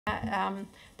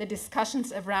the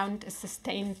discussions around a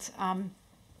sustained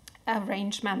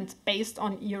arrangement based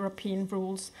on European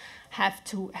rules have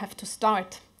to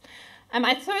start. And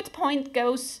my third point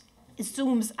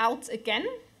zooms out again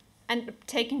and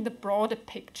taking the broader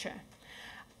picture.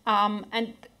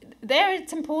 And there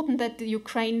it's important that the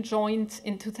Ukraine joined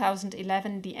in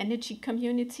 2011 the energy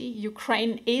community.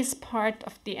 Ukraine is part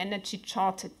of the Energy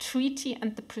Charter Treaty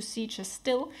and the procedure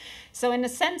still. So in a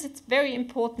sense, it's very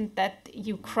important that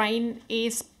Ukraine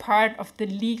is part of the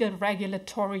legal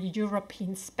regulatory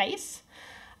European space.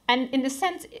 And in a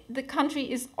sense, the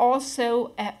country is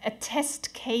also a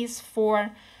test case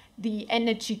for the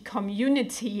energy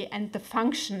community and the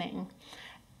functioning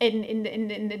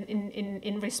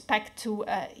in respect to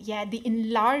the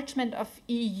enlargement of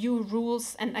EU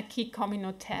rules and acquis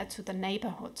communautaire to the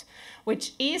neighborhood,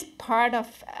 which is part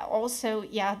of also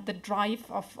the drive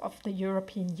of the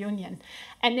European Union.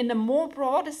 And in a more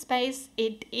broader space,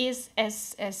 it is,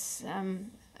 as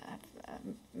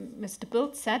Mr.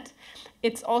 Bildt said,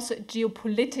 it's also a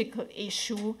geopolitical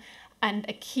issue and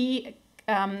a key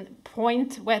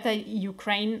point whether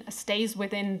Ukraine stays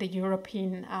within the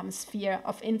European sphere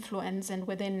of influence and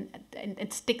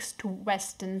it sticks to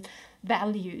Western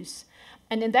values.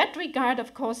 And in that regard,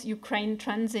 of course, Ukraine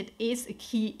transit is a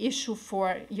key issue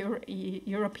for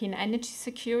European energy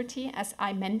security, as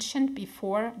I mentioned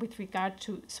before, with regard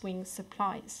to swing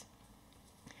supplies.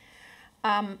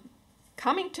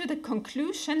 Coming to the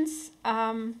conclusions,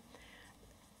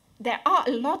 there are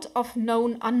a lot of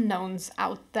known unknowns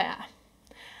out there.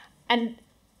 And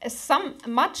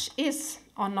much is,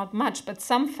 or not much, but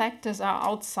some factors are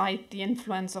outside the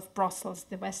influence of Brussels,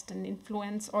 the Western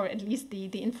influence, or at least the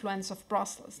influence of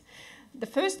Brussels. The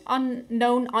first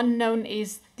unknown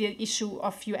is the issue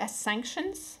of US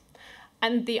sanctions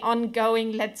and the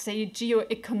ongoing, let's say,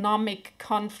 geo-economic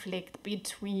conflict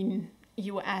between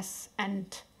US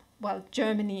and, well,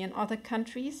 Germany and other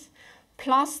countries,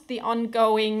 plus the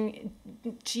ongoing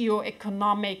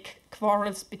geo-economic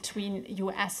quarrels between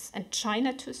US and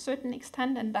China to a certain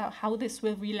extent, and how this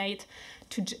will relate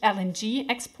to LNG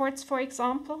exports, for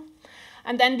example.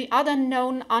 And then the other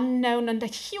known unknown and a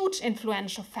huge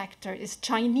influential factor is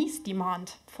Chinese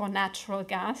demand for natural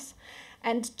gas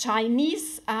and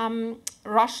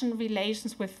Chinese-Russian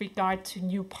relations with regard to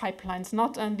new pipelines,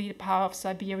 not only the Power of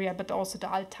Siberia, but also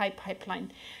the Altai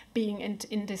pipeline being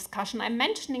in discussion. I'm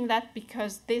mentioning that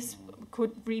because this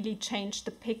could really change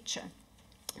the picture.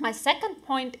 My second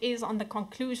point is on the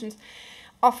conclusions.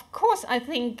 Of course, I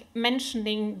think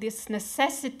mentioning this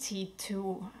necessity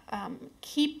to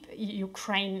keep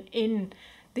Ukraine in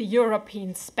the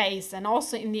European space and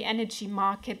also in the energy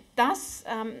market does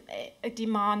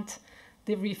demand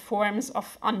the reforms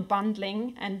of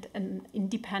unbundling and an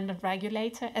independent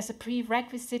regulator as a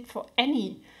prerequisite for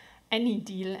any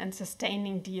deal and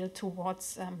sustaining deal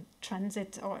towards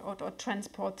transit or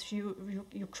transport to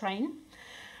Ukraine.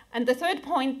 And the third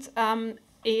point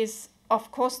is, of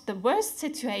course, the worst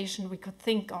situation we could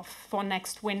think of for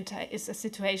next winter is a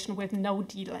situation with no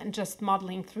deal and just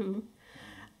muddling through,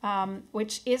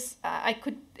 which is, I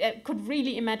could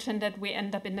really imagine that we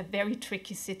end up in a very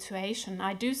tricky situation.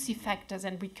 I do see factors,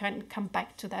 and we can come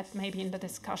back to that maybe in the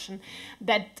discussion,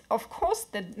 that, of course,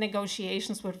 the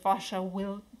negotiations with Russia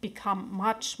will become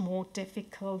much more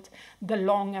difficult the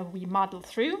longer we muddle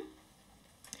through.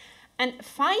 And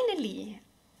finally,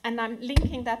 and I'm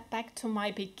linking that back to my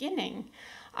beginning,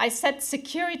 I said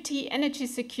energy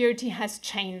security has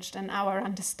changed in our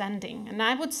understanding. And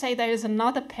I would say there is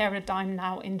another paradigm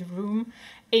now in the room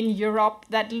in Europe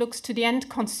that looks to the end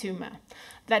consumer,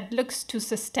 that looks to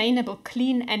sustainable,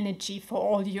 clean energy for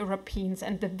all Europeans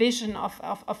and the vision of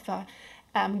a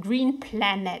green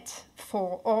planet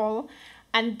for all.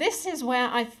 And this is where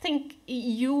I think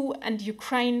EU and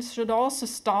Ukraine should also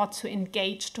start to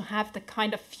engage, to have the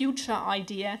kind of future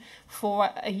idea for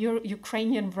a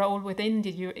Ukrainian role within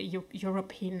the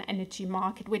European energy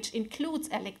market, which includes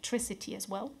electricity as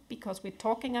well, because we're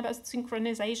talking about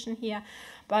synchronization here,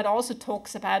 but also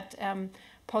talks about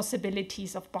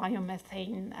possibilities of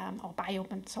biomethane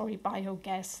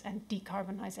biogas and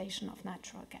decarbonization of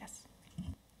natural gas.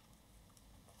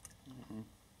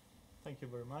 Thank you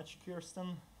very much,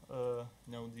 Kirsten.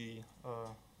 Now the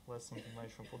last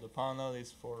information for the panel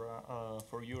is for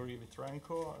Yuriy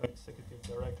Vitrenko, Executive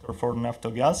Director for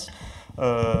Naftogaz.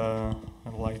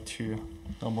 I'd like to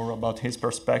know more about his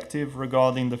perspective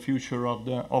regarding the future of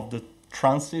the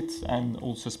transit, and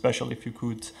also especially if you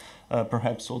could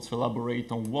perhaps also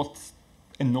elaborate on what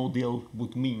a no deal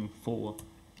would mean for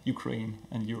Ukraine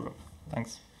and Europe.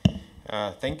 Thanks.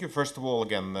 Thank you. First of all,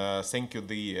 again, thank you to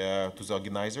the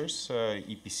organizers,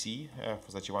 EPC,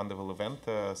 for such a wonderful event.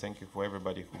 Thank you for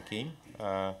everybody who came.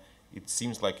 It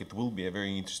seems like it will be a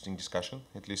very interesting discussion,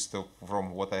 at least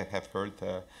from what I have heard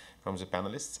from the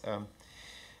panelists.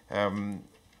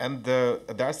 And there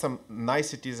are some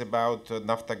niceties about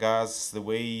Naftogaz, the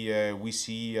way we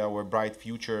see our bright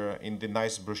future in the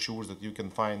nice brochures that you can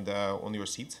find on your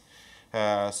seats.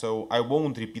 So I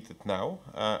won't repeat it now,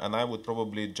 and I would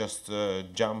probably just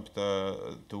jump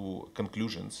to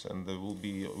conclusions, and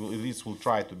at least we'll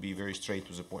try to be very straight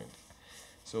to the point.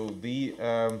 So the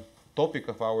topic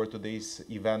of our today's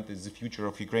event is the future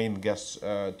of Ukraine gas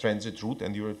transit route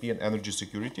and European energy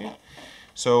security.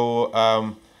 So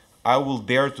I will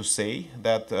dare to say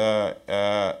that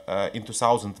in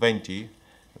 2020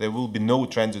 there will be no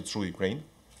transit through Ukraine.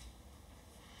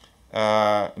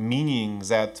 Meaning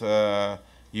that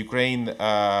Ukraine,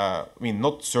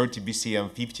 not 30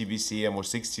 BCM, 50 BCM, or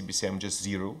 60 BCM, just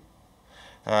zero.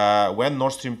 When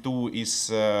Nord Stream 2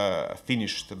 is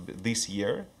finished this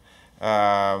year,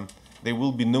 there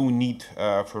will be no need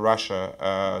for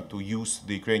Russia to use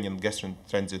the Ukrainian gas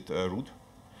transit route.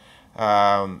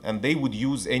 And they would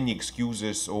use any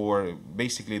excuses, or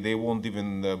basically they won't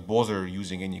even bother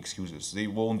using any excuses. They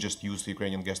won't just use the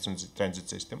Ukrainian gas transit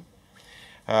system.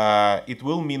 It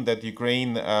will mean that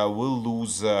Ukraine will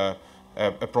lose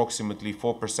approximately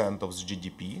 4% of the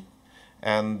GDP.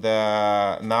 And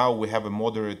now we have a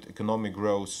moderate economic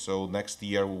growth, so next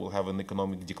year we will have an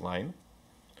economic decline.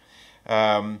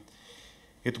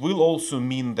 It will also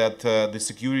mean that the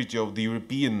security of the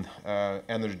European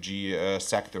energy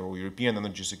sector, or European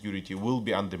energy security, will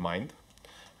be undermined.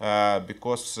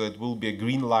 Because it will be a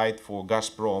green light for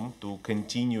Gazprom to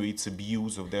continue its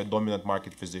abuse of their dominant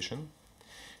market position.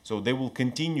 So they will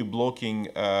continue blocking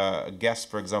gas,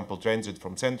 for example, transit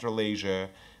from Central Asia.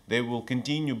 They will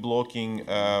continue blocking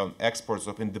exports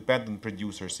of independent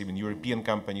producers, even European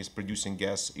companies producing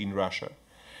gas in Russia.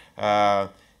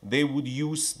 They would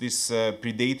use these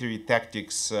predatory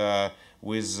tactics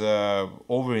with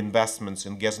over-investments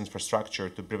in gas infrastructure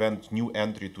to prevent new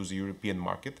entry to the European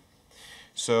market.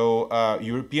 So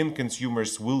European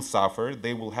consumers will suffer.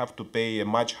 They will have to pay a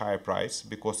much higher price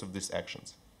because of these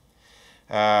actions.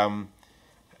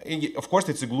 Of course,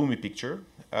 it's a gloomy picture,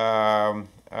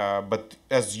 but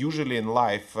as usually in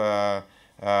life,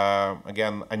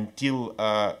 again, until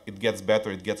it gets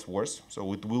better, it gets worse.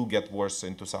 So it will get worse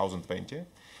in 2020.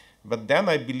 But then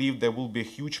I believe there will be a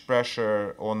huge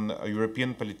pressure on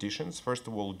European politicians, first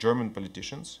of all, German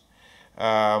politicians,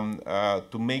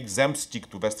 to make them stick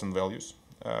to Western values,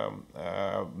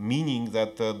 meaning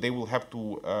that they will have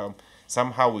to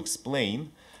somehow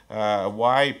explain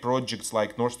why projects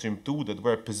like Nord Stream 2 that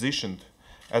were positioned,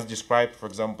 as described, for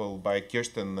example, by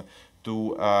Kirsten,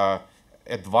 to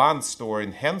advance or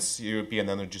enhance European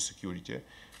energy security,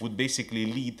 would basically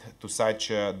lead to such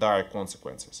dire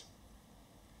consequences.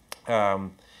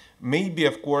 Maybe,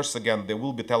 of course, again, there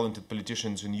will be talented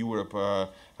politicians in Europe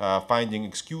finding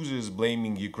excuses,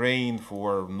 blaming Ukraine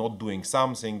for not doing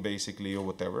something, basically, or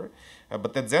whatever.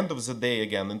 But at the end of the day,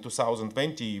 again, in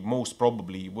 2020, most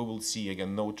probably, we will see,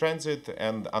 again, no transit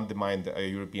and undermined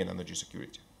European energy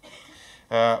security.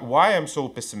 Why I'm so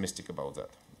pessimistic about that,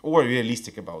 or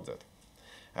realistic about that?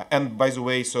 And by the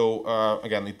way, so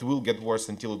again, it will get worse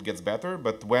until it gets better,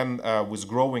 but when with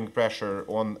growing pressure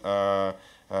on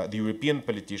the European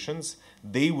politicians,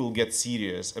 they will get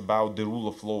serious about the rule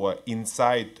of law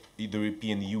inside the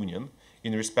European Union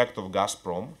in respect of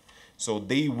Gazprom. So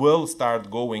they will start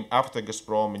going after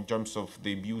Gazprom in terms of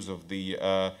the abuse of the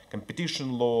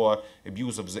competition law,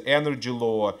 abuse of the energy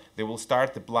law. They will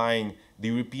start applying the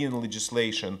European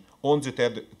legislation on the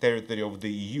territory of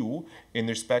the EU in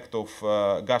respect of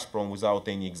Gazprom without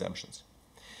any exemptions.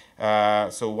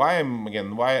 So why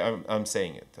I'm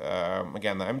saying it?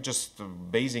 Again, I'm just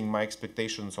basing my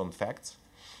expectations on facts.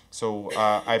 So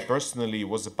I personally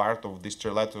was a part of these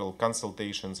trilateral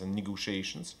consultations and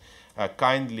negotiations,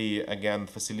 kindly, again,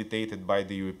 facilitated by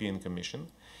the European Commission.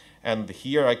 And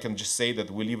here I can just say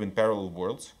that we live in parallel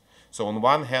worlds. So on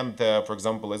one hand, for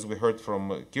example, as we heard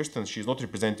from Kirsten, she's not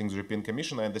representing the European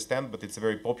Commission, I understand, but it's a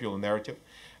very popular narrative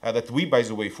that we, by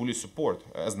the way, fully support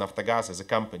as Naftogaz, as a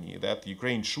company, that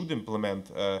Ukraine should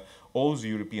implement all the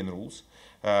European rules.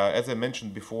 As I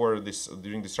mentioned before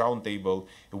during this roundtable,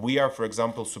 we are, for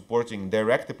example, supporting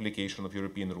direct application of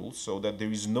European rules so that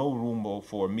there is no room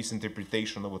for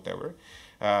misinterpretation or whatever,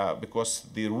 because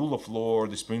the rule of law, or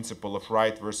this principle of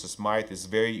right versus might, is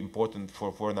very important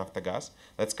for Naftogaz.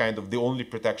 That's kind of the only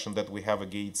protection that we have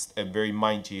against a very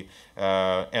mighty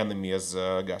enemy as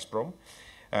Gazprom.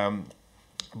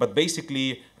 But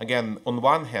basically, again, on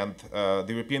one hand, the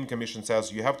European Commission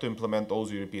says you have to implement all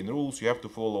the European rules, you have to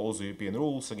follow all the European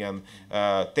rules, again,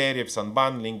 tariffs,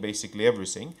 unbundling, basically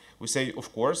everything. We say,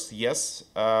 of course, yes,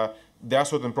 there are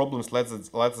certain problems,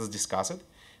 let's discuss it.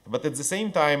 But at the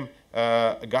same time,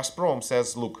 Gazprom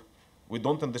says, look, we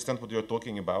don't understand what you're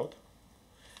talking about.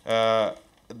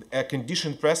 A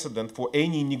condition precedent for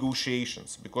any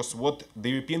negotiations, because what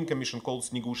the European Commission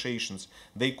calls negotiations,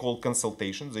 they call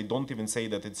consultations. They don't even say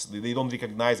that they don't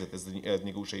recognize it as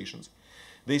negotiations.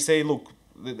 They say, look,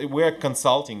 we're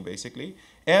consulting basically,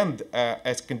 and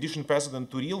as condition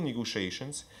precedent to real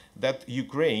negotiations, that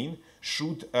Ukraine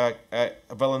should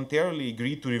voluntarily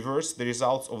agree to reverse the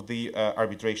results of the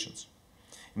arbitrations,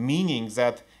 meaning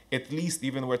that at least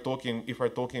even if we're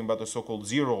talking about a so-called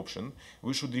zero option,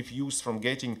 we should refuse from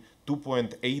getting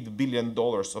 $2.8 billion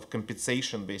of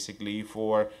compensation basically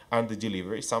for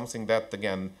under-delivery, something that,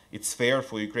 again, it's fair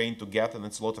for Ukraine to get and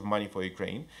it's a lot of money for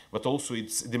Ukraine, but also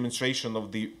it's a demonstration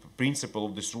of the principle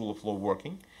of this rule of law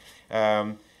working.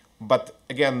 But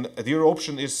again, the zero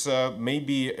option is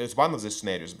maybe is one of the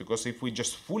scenarios, because if we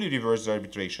just fully reverse the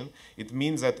arbitration, it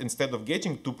means that instead of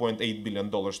getting $2.8 billion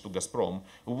to Gazprom,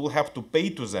 we will have to pay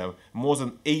to them more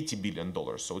than $80 billion.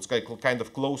 So it's kind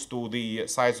of close to the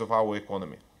size of our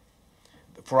economy,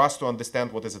 for us to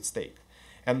understand what is at stake.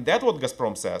 And that's what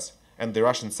Gazprom says, and the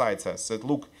Russian side says, that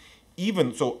look,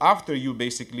 even so after you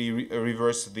basically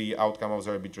reverse the outcome of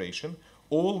the arbitration,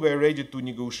 all we're ready to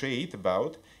negotiate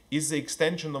about is the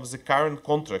extension of the current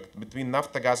contract between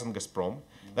Naftogaz and Gazprom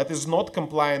that is not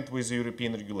compliant with the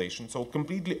European regulation, so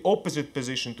completely opposite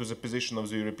position to the position of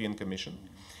the European Commission.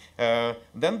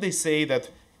 Then they say that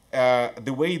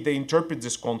the way they interpret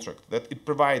this contract, that it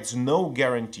provides no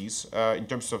guarantees in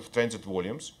terms of transit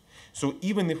volumes. So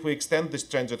even if we extend this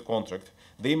transit contract,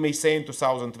 they may say in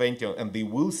 2020, and they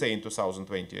will say in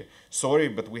 2020, sorry,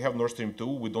 but we have Nord Stream 2,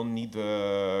 we don't need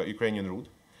the Ukrainian route.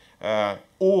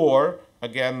 Or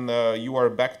again, you are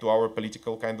back to our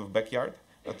political kind of backyard,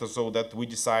 so that we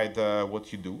decide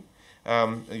what you do.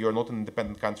 You're not an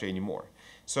independent country anymore.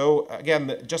 So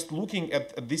again, just looking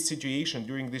at this situation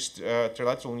during these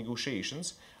trilateral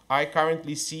negotiations, I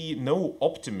currently see no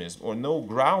optimism or no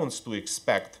grounds to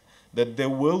expect that there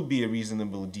will be a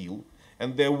reasonable deal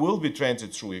and there will be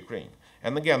transit through Ukraine.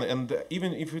 And again,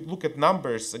 even if you look at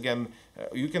numbers, again,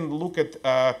 you can look at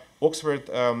Oxford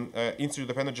Institute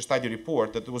of Energy Study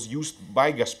report that was used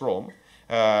by Gazprom,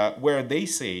 where they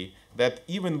say that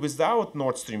even without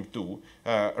Nord Stream 2,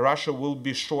 Russia will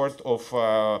be short of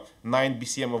 9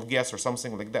 BCM of gas or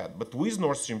something like that. But with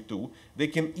Nord Stream 2, they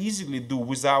can easily do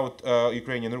without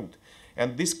Ukrainian route.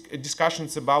 And these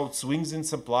discussions about swings in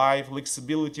supply,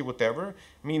 flexibility, whatever,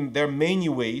 I mean, there are many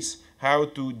ways how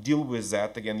to deal with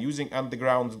that, again, using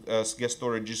underground gas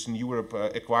storages in Europe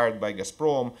acquired by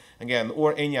Gazprom, again,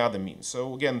 or any other means.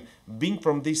 So again, being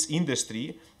from this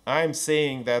industry, I'm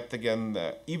saying that, again,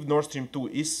 if Nord Stream 2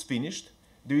 is finished,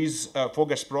 there is, for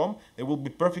Gazprom, it will be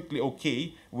perfectly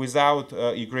okay without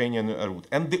Ukrainian route.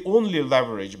 And the only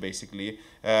leverage, basically,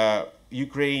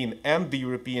 Ukraine and the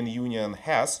European Union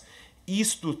has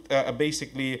is to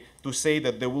basically to say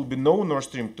that there will be no Nord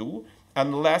Stream 2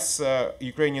 unless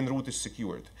Ukrainian route is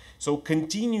secured. So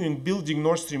continuing building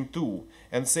Nord Stream 2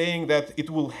 and saying that it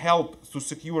will help to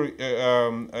secure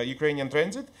Ukrainian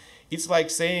transit, it's like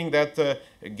saying that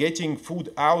getting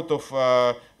food out of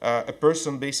a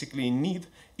person basically in need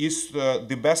is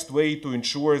the best way to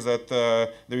ensure that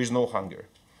there is no hunger.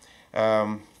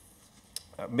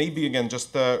 Maybe again,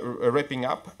 just wrapping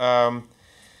up,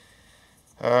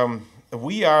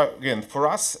 we are, again, for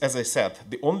us, as I said,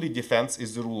 the only defense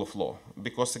is the rule of law,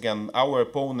 because again, our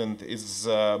opponent is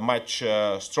much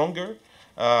stronger.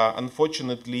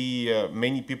 Unfortunately,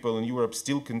 many people in Europe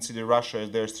still consider Russia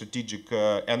as their strategic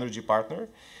energy partner.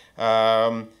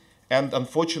 And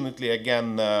unfortunately,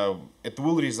 again, it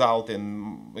will result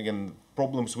in, again,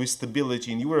 problems with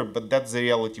stability in Europe, but that's the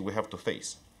reality we have to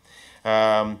face.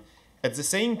 At the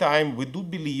same time, we do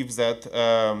believe that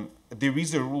there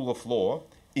is a rule of law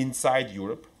inside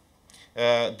Europe.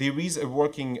 There is a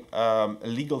working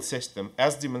legal system,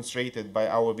 as demonstrated by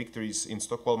our victories in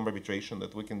Stockholm arbitration,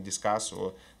 that we can discuss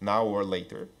or now or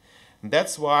later.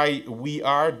 That's why we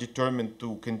are determined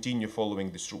to continue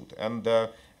following this route. And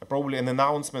probably an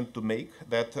announcement to make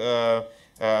that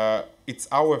it's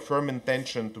our firm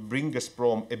intention to bring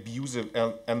Gazprom abusive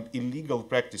and illegal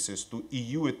practices to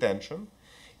EU attention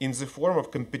in the form of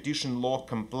competition law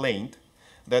complaint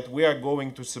that we are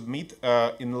going to submit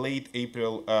in late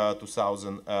April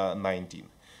 2019.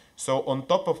 So on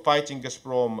top of fighting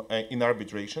Gazprom in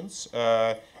arbitrations,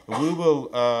 we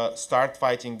will start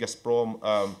fighting Gazprom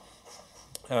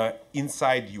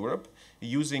inside Europe,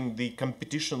 using the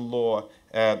competition law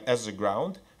as a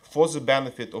ground for the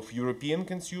benefit of European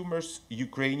consumers,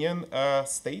 Ukrainian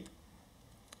state,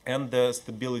 and the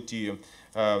stability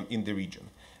in the region.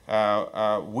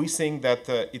 We think that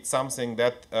it's something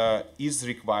that is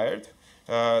required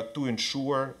to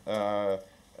ensure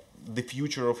the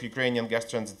future of Ukrainian gas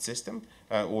transit system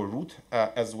or route,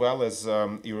 as well as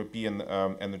European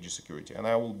energy security. And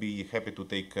I will be happy to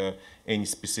take any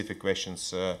specific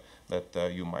questions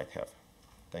that you might have.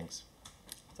 Thanks.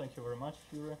 Thank you very much,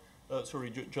 Yuriy.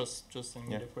 Sorry, just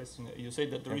another question. You say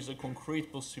that there is a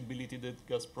concrete possibility that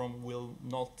Gazprom will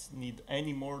not need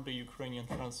any more the Ukrainian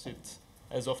transit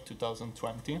as of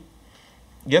 2020?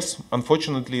 Yes,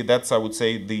 unfortunately, that's, I would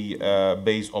say, the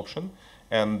base option,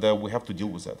 and we have to deal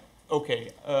with that.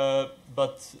 Okay,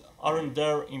 but aren't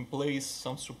there in place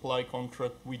some supply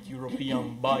contract with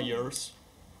European buyers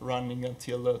running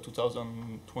until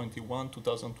 2021,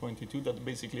 2022 that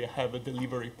basically have a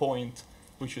delivery point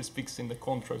which is fixed in the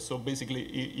contract? So basically,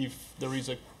 if there is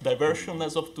a diversion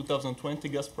as of 2020,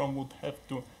 Gazprom would have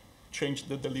to change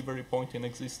the delivery point in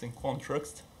existing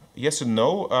contracts? Yes and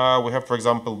no. We have, for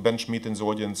example, Ben Schmidt in the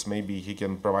audience. Maybe he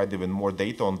can provide even more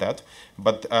data on that.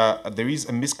 But there is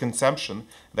a misconception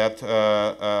that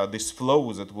these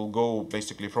flows that will go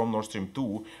basically from Nord Stream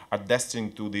 2 are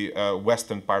destined to the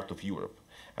western part of Europe.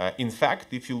 In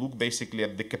fact, if you look basically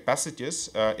at the capacities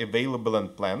available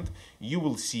and planned, you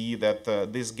will see that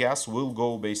this gas will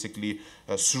go basically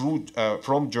through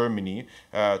from Germany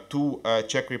to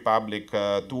Czech Republic,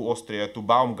 to Austria, to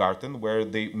Baumgarten, where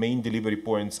the main delivery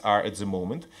points are at the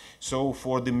moment. So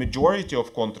for the majority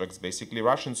of contracts, basically,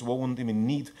 Russians won't even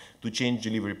need to change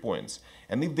delivery points.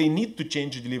 And if they need to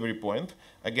change a delivery point,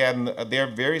 again, they are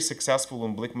very successful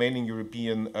in blackmailing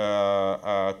European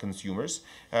consumers.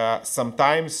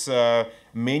 Sometimes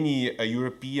many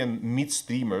European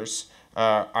midstreamers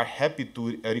are happy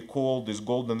to recall this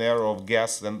golden era of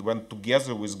gas, and when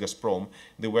together with Gazprom,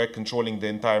 they were controlling the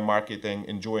entire market and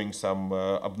enjoying some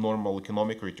abnormal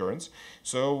economic returns.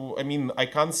 So, I mean, I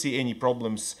can't see any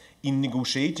problems in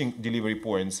negotiating delivery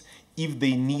points if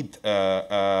they need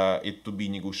it to be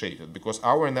negotiated, because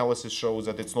our analysis shows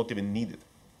that it's not even needed.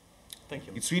 Thank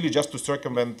you. It's really just to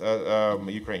circumvent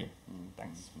Ukraine.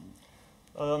 Thanks.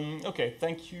 Okay,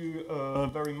 thank you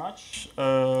very much.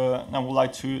 Now I would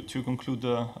like to conclude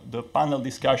the panel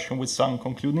discussion with some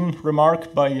concluding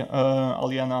remark by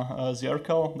Olena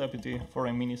Zerkal, Deputy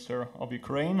Foreign Minister of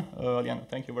Ukraine. Olena,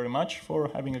 thank you very much for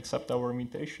having accepted our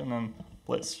invitation, and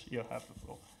please, you have the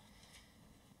floor.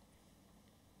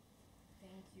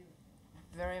 Thank you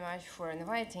very much for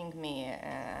inviting me,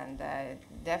 and I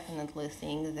definitely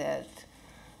think that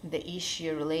the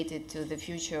issue related to the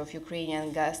future of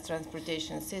Ukrainian gas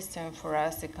transportation system for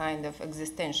us a kind of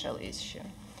existential issue.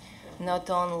 Not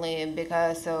only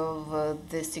because of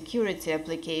the security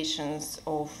applications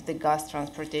of the gas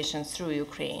transportation through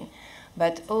Ukraine,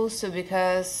 but also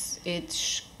because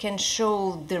it can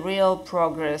show the real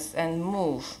progress and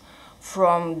move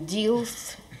from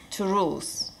deals to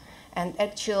rules. And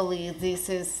actually, this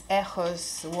is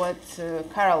echoes what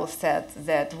Carl said,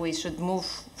 that we should move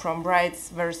from rights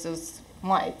versus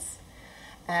mights.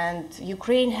 And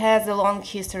Ukraine has a long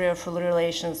history of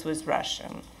relations with Russia.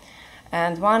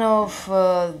 And one of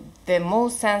the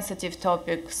most sensitive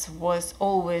topics was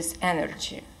always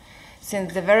energy.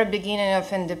 Since the very beginning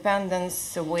of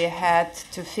independence, we had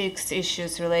to fix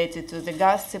issues related to the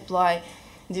gas supply,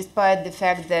 despite the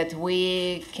fact that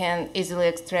we can easily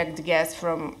extract gas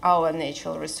from our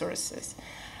natural resources.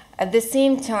 At the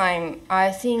same time,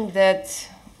 I think that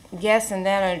gas and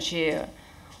energy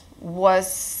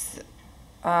was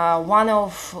one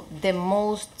of the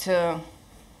most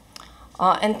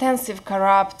intensive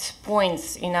corrupt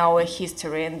points in our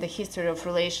history and the history of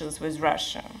relations with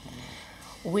Russia.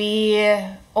 We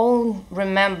all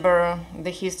remember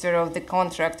the history of the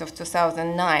contract of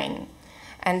 2009.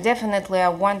 And definitely I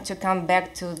want to come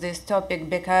back to this topic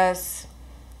because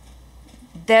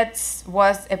that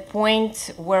was a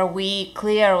point where we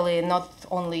clearly, not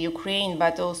only Ukraine,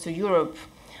 but also Europe,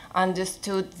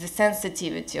 understood the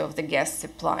sensitivity of the gas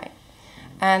supply.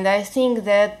 And I think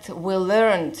that we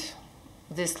learned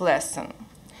this lesson.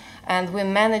 And we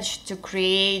managed to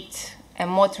create a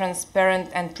more transparent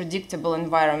and predictable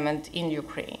environment in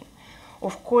Ukraine.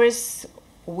 Of course,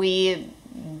 we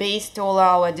based all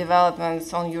our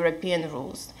developments on European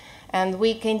rules. And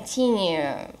we continue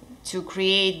to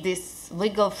create this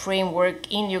legal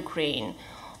framework in Ukraine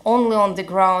only on the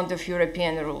ground of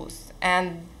European rules.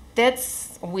 And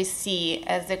that's we see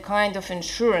as a kind of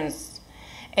insurance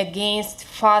against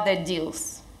further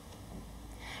deals.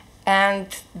 And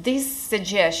this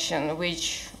suggestion,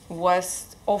 which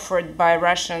was offered by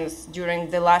Russians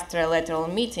during the last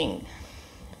trilateral meeting,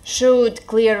 showed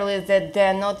clearly that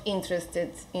they're not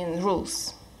interested in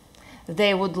rules.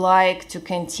 They would like to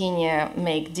continue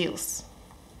make deals,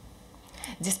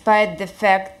 despite the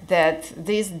fact that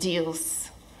these deals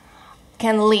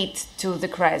can lead to the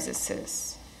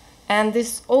crises. And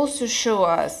this also shows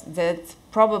us that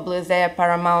probably their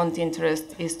paramount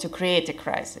interest is to create a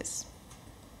crisis.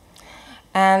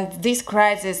 And this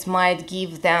crisis might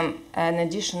give them an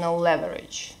additional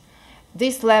leverage.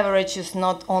 This leverage is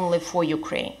not only for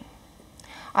Ukraine.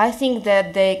 I think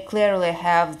that they clearly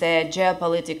have their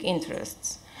geopolitical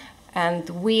interests, and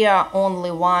we are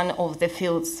only one of the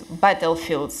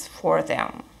battlefields for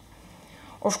them.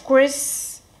 Of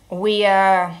course, we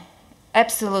are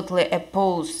absolutely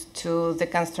opposed to the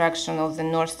construction of the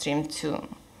Nord Stream 2,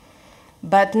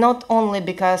 but not only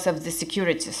because of the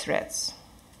security threats.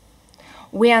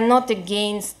 We are not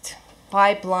against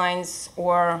pipelines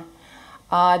or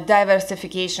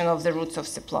diversification of the routes of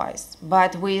supplies,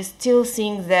 but we still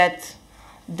think that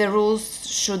the rules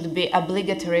should be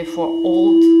obligatory for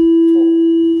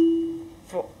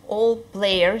all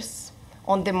players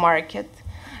on the market,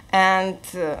 and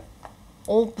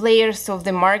all players of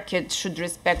the market should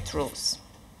respect rules.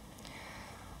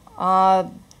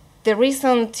 The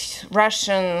recent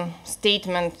Russian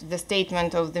statement, the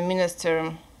statement of the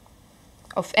Minister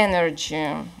of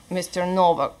Energy, Mr.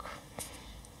 Novak,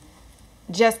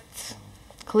 just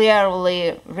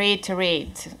clearly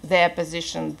reiterate their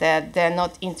position that they're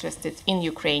not interested in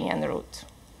Ukrainian route.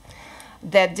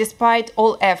 That despite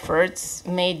all efforts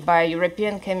made by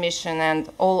European Commission and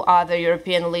all other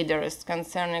European leaders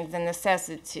concerning the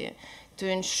necessity to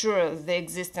ensure the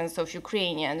existence of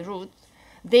Ukrainian route,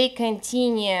 they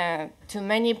continue to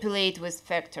manipulate with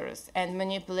factors and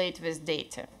manipulate with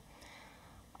data.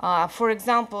 For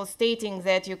example, stating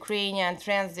that Ukrainian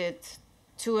transit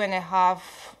 2.5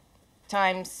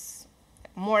 times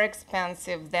more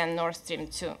expensive than Nord Stream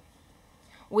 2,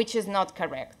 which is not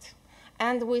correct.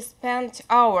 And we spent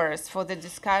hours for the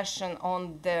discussion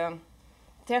on the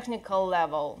technical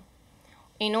level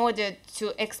in order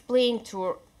to explain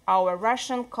to our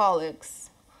Russian colleagues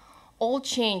all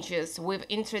changes we've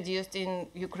introduced in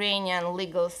Ukrainian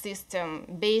legal system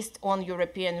based on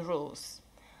European rules.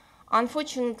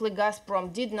 Unfortunately,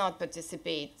 Gazprom did not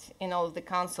participate in all the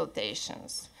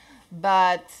consultations,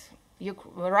 but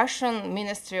Russian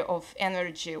Ministry of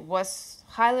Energy was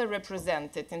highly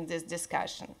represented in this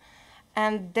discussion.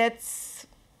 And that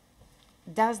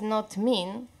does not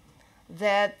mean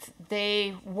that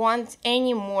they want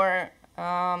any more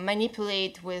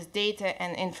manipulate with data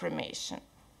and information.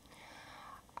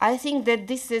 I think that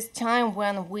this is time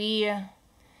when we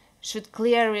should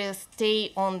clearly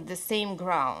stay on the same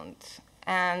ground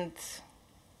and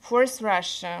force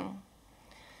Russia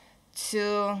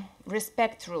to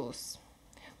respect rules.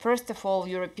 First of all,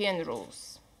 European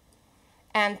rules,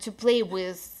 and to play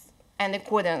with in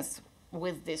accordance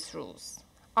with these rules.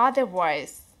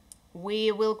 Otherwise,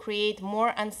 we will create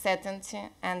more uncertainty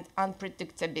and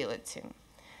unpredictability.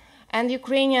 And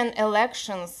Ukrainian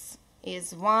elections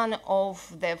is one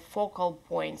of the focal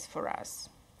points for us.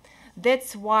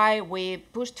 That's why we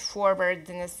pushed forward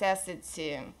the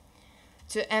necessity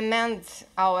to amend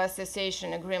our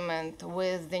association agreement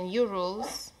with the new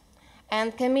rules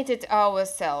and committed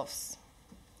ourselves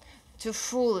to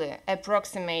fully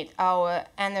approximate our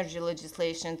energy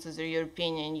legislation to the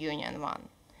European Union one.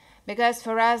 Because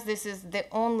for us, this is the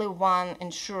only one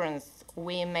insurance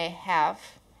we may have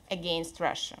against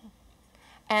Russia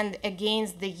and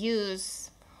against the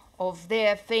use of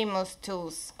their famous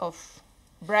tools of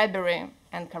bribery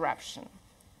and corruption.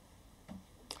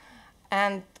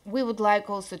 And we would like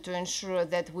also to ensure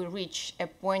that we reach a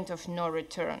point of no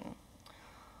return.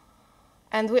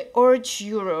 And we urge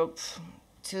Europe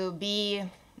to be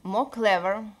more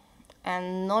clever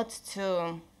and not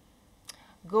to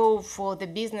go for the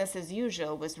business as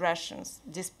usual with Russians,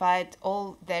 despite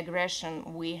all the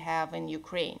aggression we have in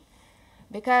Ukraine.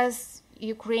 Because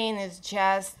Ukraine is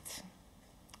just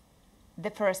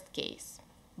the first case,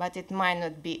 but it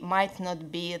might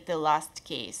not be the last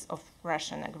case of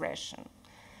Russian aggression.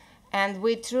 And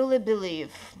we truly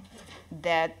believe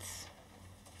that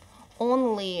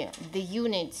only the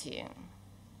unity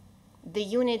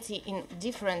in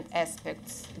different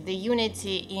aspects, the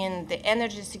unity in the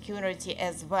energy security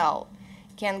as well,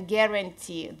 can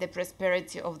guarantee the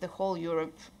prosperity of the whole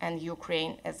Europe and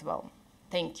Ukraine as well.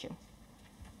 Thank you.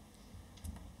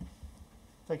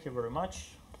 Thank you very much.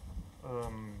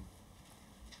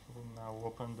 We'll now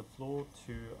open the floor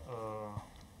to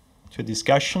to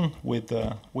discussion with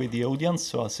the audience.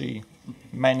 So I see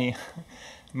many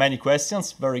many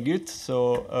questions. Very good.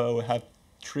 So we have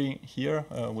 3 here.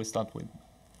 We start with.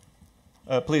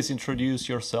 Please introduce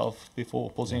yourself before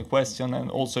posing a question,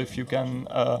 and also if you can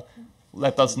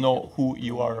let us know who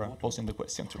you are posing the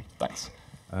question to. Thanks.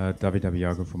 David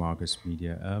Abiyago from Argus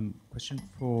Media. Question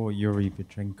for Yuriy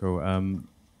Vitrenko.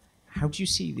 How do you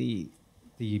see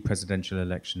the presidential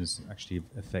elections actually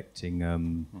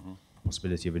affecting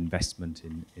possibility of investment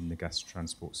in the gas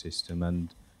transport system?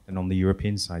 And on the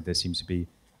European side, there seems to be,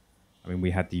 I mean,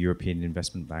 we had the European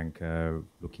Investment Bank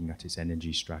looking at its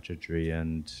energy strategy,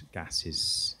 and gas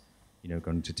is,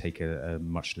 going to take a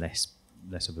much less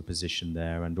of a position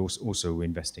there, and also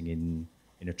investing in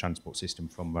a transport system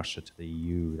from Russia to the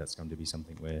EU. That's going to be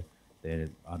something where they're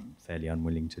fairly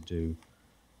unwilling to do.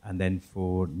 And then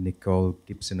for Nicole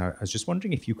Gibson, I was just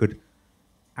wondering if you could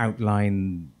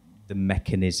outline the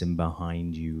mechanism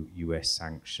behind US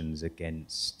sanctions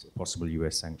possible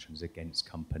US sanctions against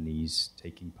companies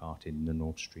taking part in the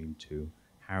Nord Stream 2.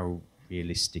 How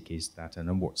realistic is that, and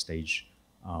at what stage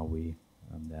are we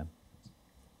there?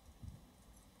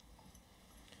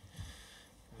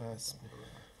 One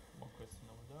question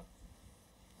over there.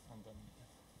 And then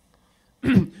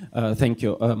Thank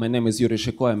you. My name is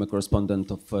Yuriy. I'm a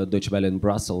correspondent of Deutsche Welle in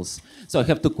Brussels. So I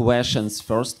have 2 questions.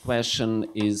 First question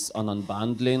is on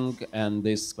unbundling, and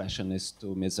this question is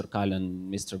to Ms. Zerkal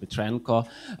and Mr. Vitrenko.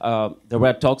 There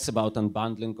were talks about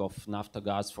unbundling of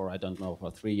Naftogaz for, I don't know,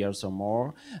 for 3 years or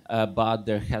more, but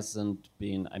there hasn't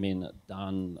been,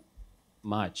 done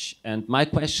much. And my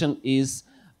question is,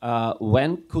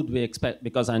 when could we expect,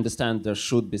 because I understand there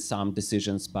should be some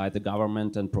decisions by the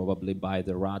government and probably by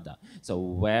the Rada. So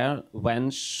when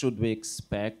should we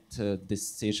expect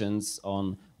decisions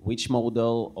on which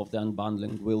model of the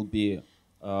unbundling will be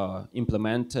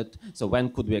implemented? So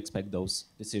when could we expect those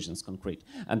decisions concrete?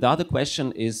 And the other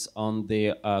question is on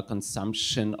the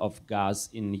consumption of gas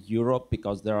in Europe,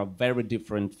 because there are very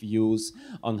different views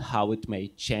on how it may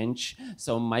change.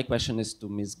 So my question is to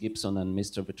Ms. Gibson and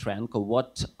Mr. Vitrenko.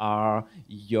 What are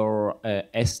your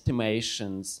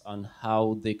estimations on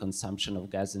how the consumption of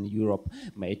gas in Europe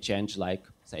may change, like,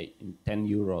 say, in 10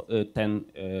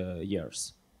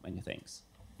 years? Many thanks.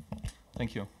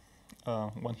 thank you.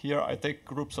 One here. I take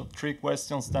groups of 3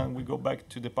 questions, then we go back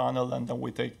to the panel, and then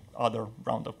we take other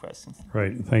round of questions.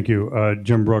 Right, thank you.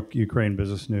 Jim Brook, Ukraine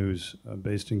Business News,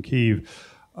 based in Kyiv.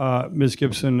 Ms.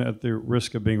 Gibson, at the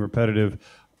risk of being repetitive,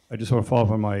 I just want to follow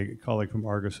up on my colleague from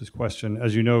Argus's question.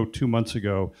 As you know, 2 months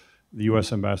ago, the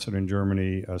U.S. ambassador in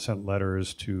Germany sent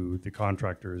letters to the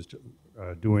contractors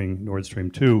doing Nord Stream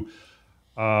 2.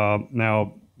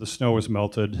 Now, the snow has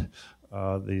melted.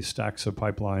 The stacks of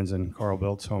pipelines in Carl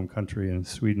Bildt's home country in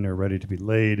Sweden are ready to be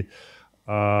laid.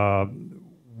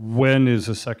 When is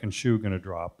the second shoe going to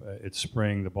drop? It's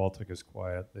spring, the Baltic is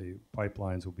quiet, the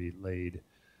pipelines will be laid.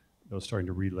 They're starting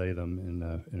to relay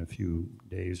them in a few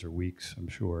days or weeks, I'm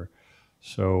sure.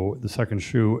 So the second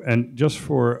shoe, and just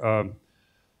for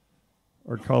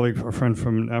our colleague, our friend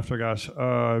from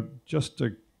Naftogaz, just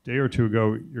a day or 2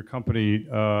 ago, your company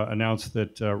announced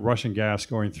that Russian gas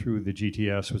going through the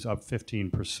GTS was up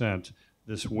 15%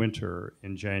 this winter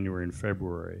in January and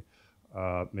February.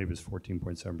 Maybe it's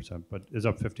 14.7%, but it's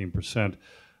up 15%.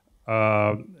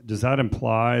 Does that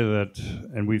imply that,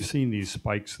 and we've seen these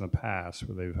spikes in the past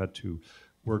where they've had to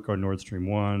work on Nord Stream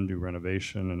 1, do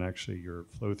renovation, and actually your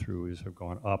flow-throughs have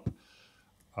gone up.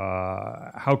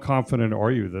 How confident are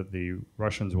you that the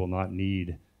Russians will not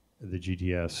need the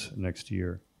GTS next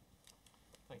year?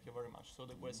 Thank you very much. So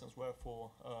the questions were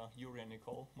for Yuriy and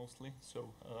Nicole mostly.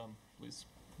 So please,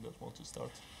 who want to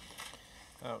start?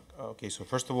 Okay, so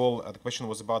first of all, the question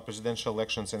was about presidential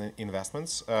elections and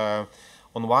investments.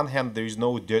 On one hand, there is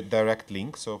no direct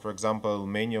link. So, for example,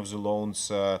 many of the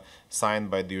loans signed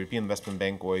by the European Investment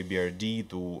Bank or EBRD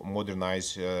to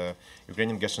modernize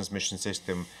Ukrainian gas transmission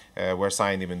system were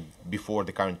signed even before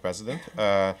the current president.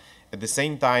 At the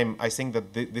same time, I think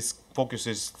that this focus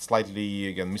is slightly,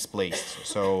 again, misplaced.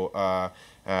 So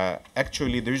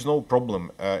actually, there is no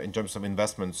problem in terms of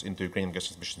investments into Ukrainian gas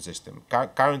transmission system.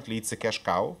 Currently, it's a cash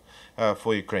cow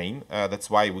for Ukraine. That's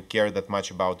why we care that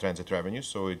much about transit revenue.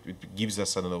 So it gives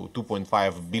us, I don't know,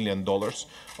 $2.5 billion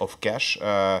of cash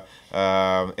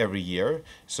every year.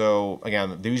 So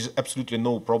again, there is absolutely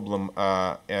no problem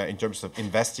in terms of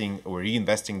investing or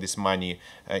reinvesting this money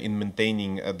in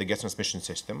maintaining the gas transmission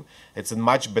system. It's in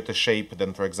much better shape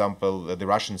than, for example, the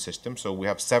Russian system. So we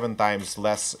have 7 times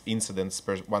less incidents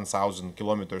per 1,000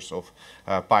 kilometers of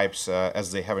pipes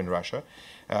as they have in Russia.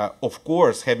 Of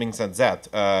course, having said that,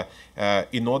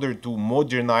 in order to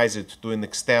modernize it to an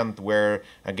extent where,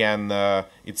 again,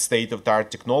 it's state-of-the-art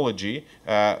technology,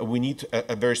 we need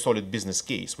a very solid business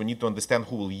case. We need to understand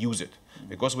who will use it.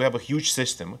 Because we have a huge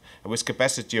system with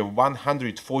capacity of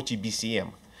 140 BCM.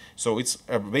 So it's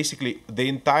basically the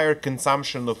entire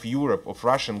consumption of Europe of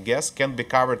Russian gas can be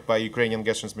covered by Ukrainian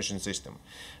gas transmission system.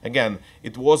 Again,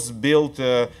 it was built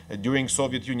during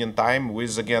Soviet Union time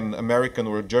with, again, American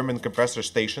or German compressor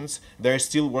stations. They're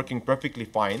still working perfectly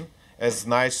fine as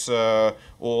nice,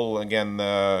 all, again,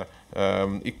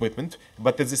 equipment.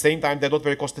 But at the same time, they're not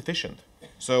very cost efficient.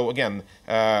 So again,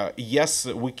 yes,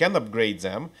 we can upgrade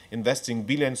them, investing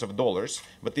billions of dollars,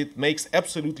 but it makes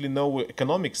absolutely no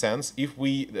economic sense if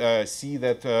we see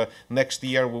that next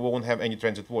year we won't have any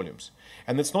transit volumes.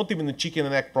 And it's not even a chicken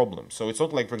and egg problem. So it's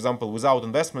not like, for example, without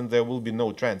investment, there will be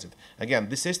no transit. Again,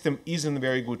 the system is in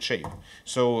very good shape.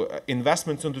 So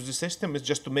investments into the system is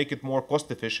just to make it more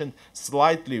cost efficient,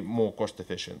 slightly more cost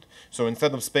efficient. So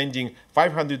instead of spending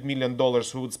 $500 million,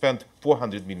 we would spend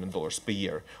 $400 million per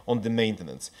year on the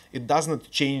maintenance. It does not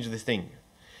change the thing.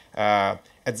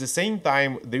 At the same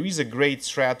time, there is a great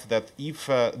threat that if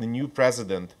the new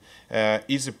president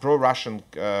is a pro-Russian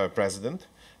president,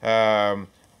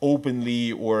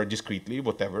 openly or discreetly,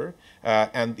 whatever.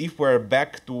 And if we're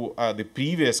back to the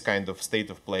previous kind of state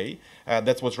of play,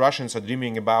 that's what Russians are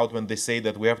dreaming about when they say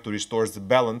that we have to restore the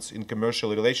balance in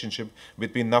commercial relationship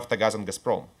between Naftogaz and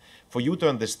Gazprom. For you to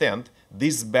understand,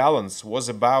 this balance was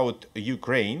about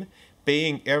Ukraine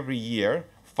paying every year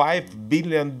 $5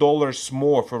 billion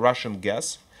more for Russian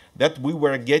gas that we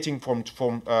were getting for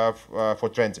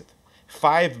transit.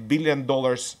 $5 billion,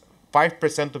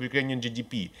 5% of Ukrainian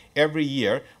GDP every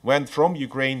year went from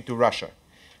Ukraine to Russia.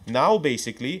 Now,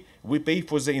 basically, we pay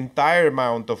for the entire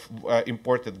amount of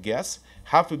imported gas,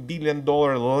 $500 million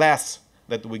less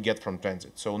that we get from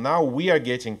transit. So now we are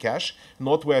getting cash,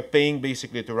 not we're paying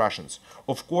basically to Russians.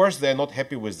 Of course, they're not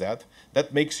happy with that.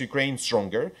 That makes Ukraine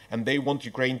stronger, and they want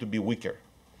Ukraine to be weaker.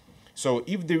 So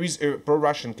if there is a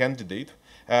pro-Russian candidate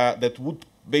that would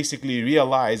basically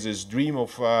realize this dream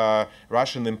of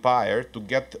Russian empire to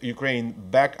get Ukraine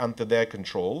back under their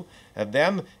control,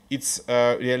 then it's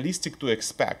realistic to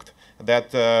expect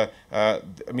that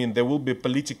I mean there will be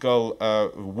political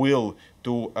will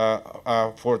to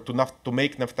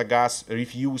make Naftogaz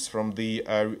refuse from the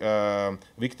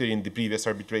victory in the previous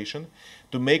arbitration,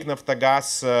 to make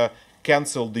Naftogaz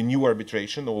cancel the new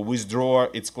arbitration or withdraw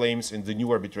its claims in the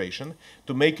new arbitration,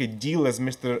 to make a deal, as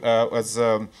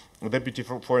Deputy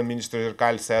Foreign Minister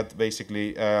Zerkal said,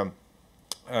 basically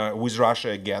with Russia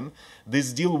again.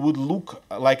 This deal would look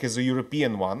like as a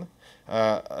European one,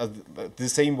 the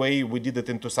same way we did it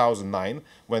in 2009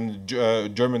 when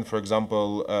German, for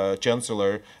example,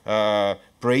 Chancellor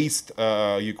praised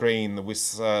Ukraine with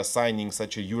signing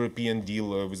such a European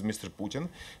deal with Mr. Putin.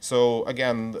 So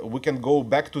again, we can go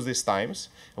back to these times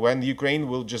when Ukraine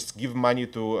will just give money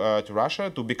to Russia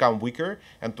to become weaker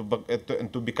and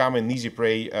to become an easy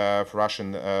prey for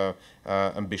Russian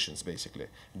ambitions, basically,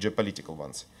 geopolitical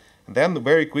ones. And then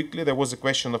very quickly, there was a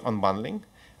question of unbundling.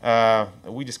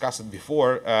 We discussed it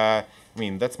before. I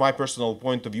mean, that's my personal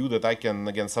point of view that I can,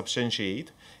 again, substantiate.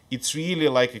 It's really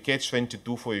like a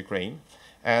catch-22 for Ukraine.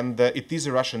 And it is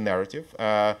a Russian narrative.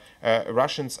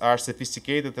 Russians are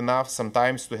sophisticated enough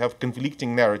sometimes to have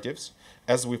conflicting narratives,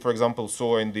 as we, for example,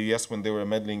 saw in the US when they were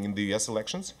meddling in the US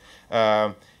elections.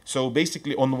 So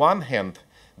basically, on one hand,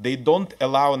 they don't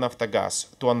allow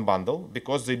Naftogaz to unbundle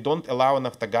because they don't allow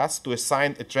Naftogaz to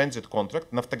assign a transit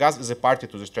contract. Naftogaz is a party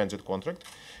to this transit contract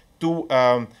to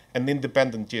an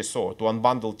independent TSO, to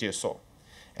unbundle TSO.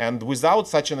 And without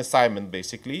such an assignment,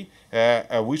 basically,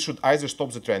 we should either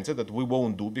stop the transit, that we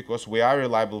won't do because we are a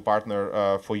reliable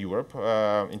partner for Europe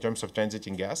in terms of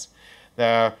transiting gas.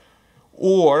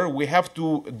 Or we have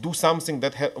to do something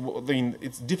that I mean,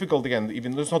 it's difficult, again,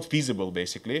 even though it's not feasible,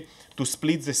 basically, to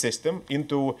split the system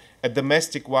into a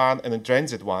domestic one and a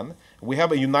transit one. We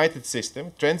have a united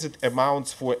system. Transit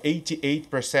amounts for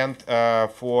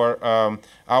 88% for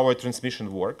our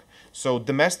transmission work. So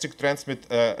domestic transit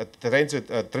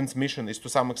transmission is to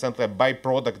some extent a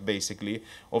byproduct, basically,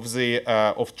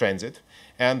 of transit.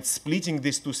 And splitting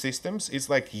these two systems is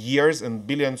like years and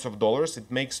billions of dollars. It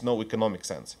makes no economic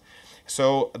sense.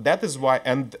 So that is why,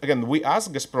 and again, we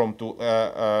asked Gazprom to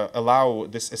allow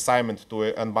this assignment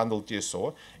to unbundle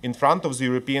TSO in front of the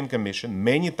European Commission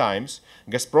many times.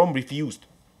 Gazprom refused.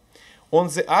 On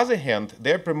the other hand,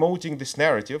 they're promoting this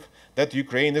narrative that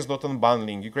Ukraine is not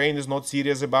unbundling, Ukraine is not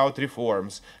serious about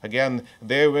reforms. Again,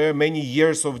 there were many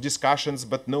years of discussions,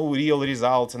 but no real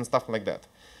results and stuff like that.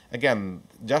 Again,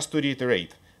 just to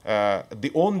reiterate,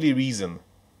 the only reason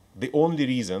the only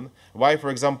reason why, for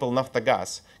example,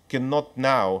 Naftogaz cannot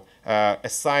now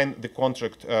assign the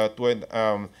contract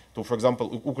to, for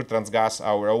example, Ukrtransgaz,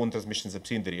 our own transmission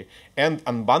subsidiary, and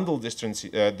unbundle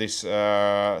this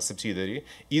subsidiary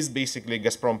is basically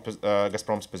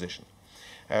Gazprom's position.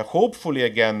 Hopefully,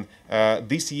 again,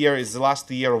 this year is the last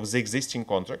year of the existing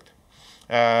contract.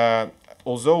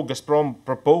 Although Gazprom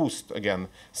proposed, again,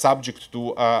 subject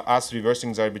to us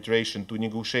reversing the arbitration, to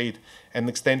negotiate an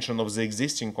extension of the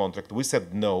existing contract, we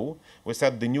said no. We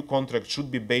said the new contract should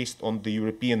be based on the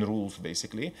European rules,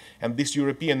 basically, and these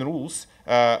European rules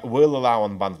will allow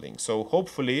unbundling. So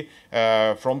hopefully,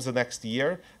 from the next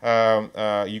year,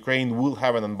 Ukraine will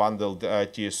have an unbundled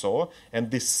TSO, and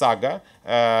this saga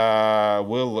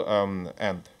will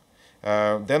end.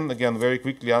 Then again, very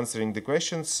quickly answering the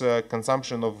questions,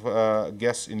 consumption of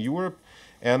gas in Europe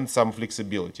and some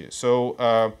flexibility. So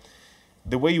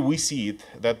the way we see it,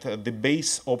 that the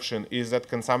base option is that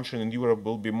consumption in Europe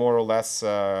will be more or less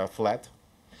flat.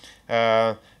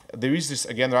 There is this,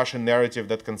 again, Russian narrative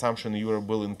that consumption in Europe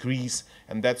will increase,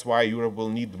 and that's why Europe will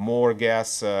need more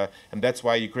gas, and that's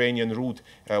why Ukrainian route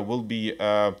will be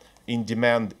in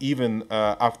demand even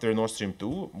after Nord Stream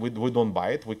 2. We don't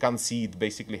buy it. We can't see it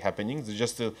basically happening. It's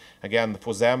just, again,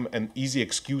 for them, an easy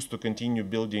excuse to continue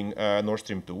building Nord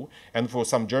Stream 2. And for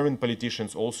some German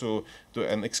politicians also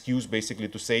an excuse basically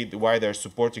to say why they're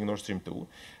supporting Nord Stream 2.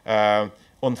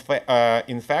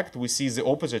 In fact, we see the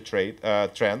opposite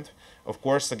trend. Of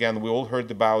course, again, we all heard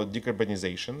about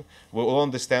decarbonization. We all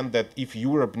understand that if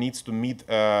Europe needs to meet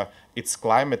its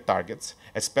climate targets,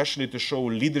 especially to show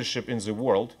leadership in the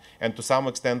world, and to some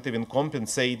extent even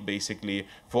compensate basically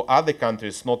for other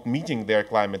countries not meeting their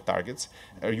climate targets,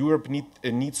 Europe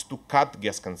needs to cut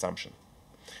gas consumption.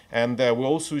 And we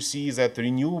also see that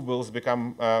renewables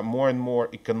become more and more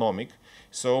economic.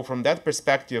 So from that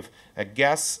perspective,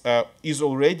 gas is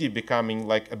already becoming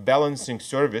like a balancing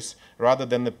service rather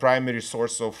than the primary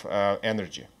source of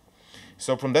energy.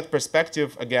 So from that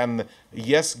perspective, again,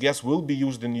 yes, gas will be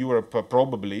used in Europe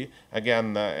probably,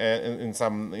 again,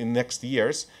 in next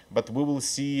years, but we will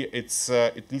see its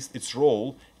at least its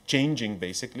role changing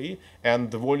basically, and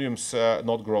the volumes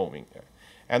not growing.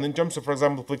 And in terms of, for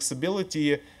example,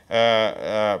 flexibility,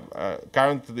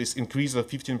 currently this increase of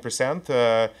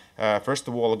 15%, first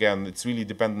of all, again, it's really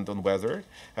dependent on weather,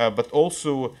 but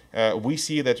also we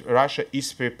see that Russia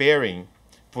is preparing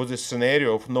for the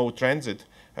scenario of no transit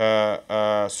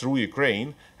through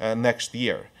Ukraine next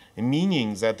year,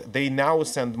 meaning that they now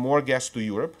send more gas to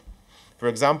Europe, for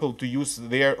example, to use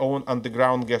their own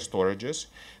underground gas storages,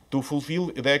 to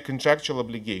fulfill their contractual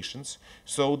obligations.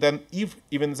 So then if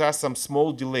even there are some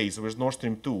small delays with Nord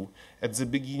Stream 2 at the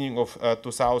beginning of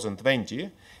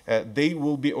 2020, they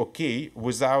will be okay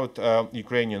without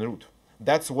Ukrainian route.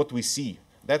 That's what we see.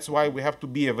 That's why we have to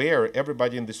be aware,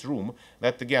 everybody in this room,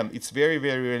 that again, it's very,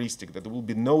 very realistic that there will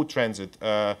be no transit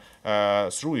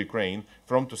through Ukraine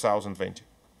from 2020.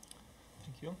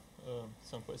 Thank you.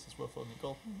 Some questions were for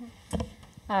Nicole.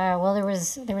 Well, there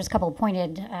was a couple of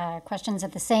pointed questions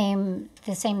at the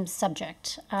same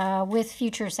subject. With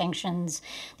future sanctions,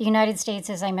 the United States,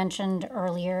 as I mentioned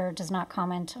earlier, does not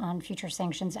comment on future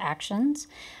sanctions actions,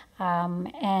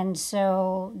 and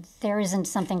so there isn't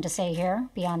something to say here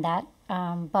beyond that.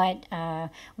 But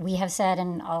we have said,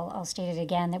 and I'll state it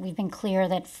again, that we've been clear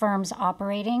that firms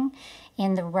operating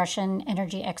in the Russian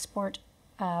energy export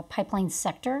pipeline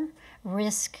sector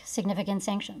risk significant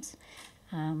sanctions.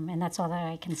 And that's all that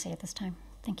I can say at this time.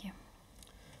 Thank you.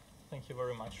 Thank you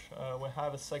very much. We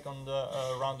have a second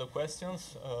round of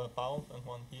questions. Paul, and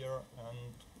one here, and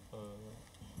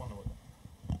one over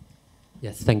there.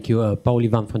 Yes, thank you. Paul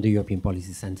Ivan from the European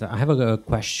Policy Center. I have a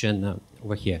question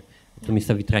over here to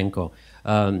Mr. Vitrenko.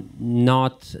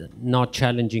 Not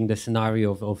challenging the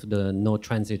scenario of the no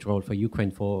transit role for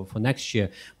Ukraine for next year,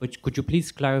 but could you please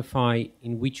clarify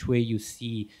in which way you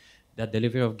see that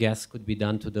delivery of gas could be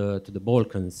done to the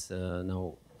Balkans?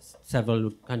 Now,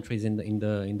 several countries in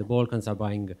the Balkans are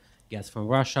buying gas from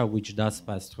Russia, which does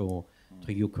pass through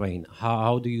Ukraine.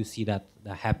 How do you see that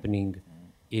happening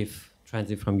if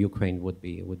transit from Ukraine would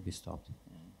be stopped?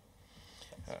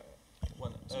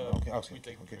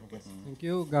 Thank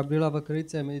you. Gabriela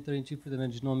Văcăriță, I'm editor-in-chief with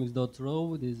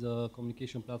energynomics.ro. This is a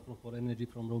communication platform for energy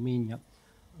from Romania.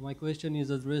 My question is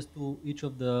addressed to each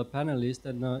of the panelists,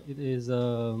 and it is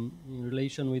in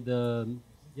relation with the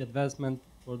advancement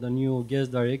for the new gas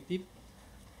directive.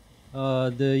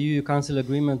 The EU Council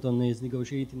agreement on its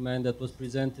negotiating mandate was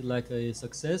presented like a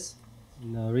success in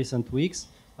recent weeks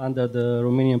under the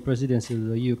Romanian presidency of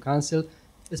the EU Council,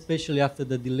 especially after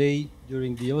the delay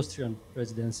during the Austrian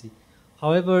presidency.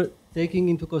 However, taking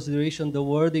into consideration the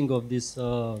wording of this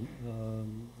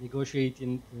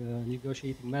negotiating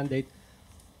mandate,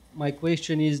 my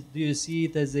question is, do you see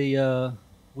it as a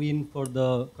win for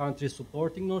the countries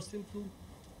supporting Nord Stream 2,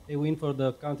 a win for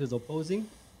the countries opposing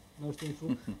Nord Stream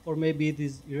 2, or maybe it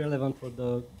is irrelevant for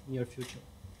the near future?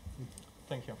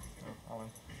 Thank you. Alan.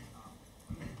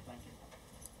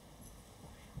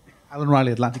 Alan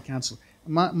Riley, Atlantic Council.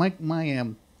 My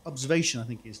observation, I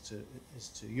think, is to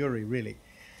Yuriy, really.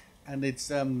 And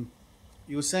it's,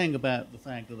 you were saying about the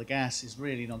fact that the gas is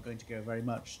really not going to go very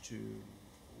much to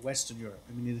Western Europe.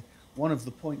 I mean, one of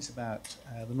the points about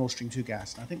the Nord Stream 2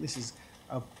 gas, and I think this is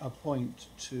a point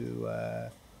to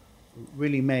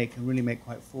really make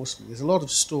quite forcefully. There's a lot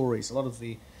of stories, a lot of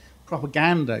the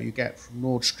propaganda you get from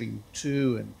Nord Stream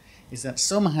 2, and is that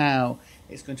somehow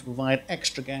it's going to provide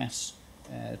extra gas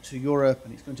to Europe,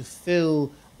 and it's going to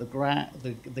fill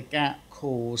the gap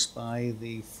caused by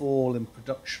the fall in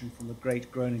production from the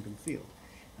Great Groningen field.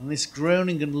 And this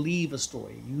Groningen lever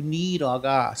story, you need our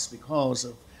gas because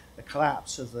of the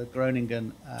collapse of the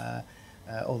Groningen,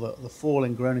 or the fall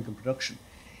in Groningen production.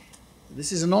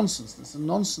 This is a nonsense. It's a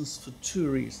nonsense for two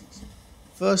reasons.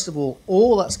 First of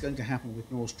all that's going to happen with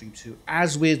Nord Stream 2,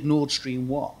 as with Nord Stream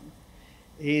 1,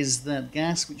 is that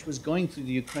gas which was going through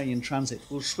the Ukrainian transit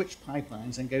will switch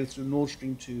pipelines and go through Nord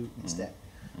Stream 2 instead.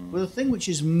 But the thing which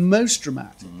is most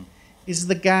dramatic is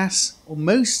the gas, or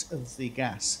most of the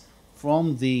gas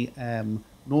from the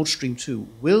Nord Stream 2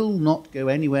 will not go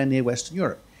anywhere near Western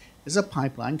Europe. There's a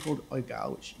pipeline called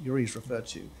Ogal, which Yuri's referred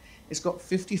to. It's got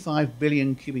 55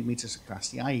 billion cubic meters of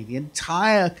capacity, i.e. the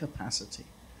entire capacity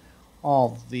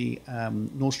of the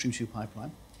Nord Stream 2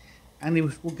 pipeline. And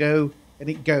it will go, and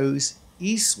it goes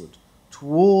eastward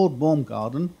toward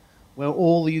Baumgarten, where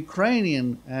all the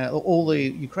Ukrainian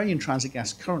transit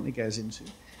gas currently goes into,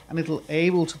 and it'll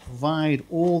able to provide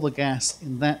all the gas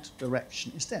in that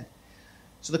direction instead.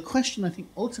 So the question, I think,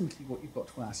 ultimately what you've got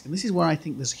to ask, and this is where I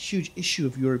think there's a huge issue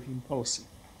of European policy.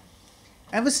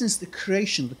 Ever since the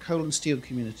creation of the coal and steel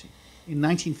community in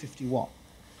 1951,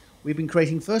 we've been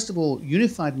creating, first of all,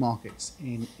 unified markets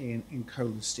in coal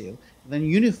and steel, and then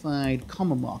unified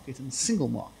common market and single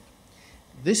market.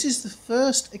 This is the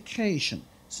first occasion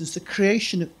since the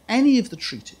creation of any of the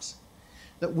treaties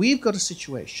that we've got a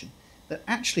situation that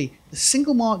actually the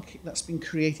single market that's been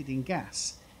created in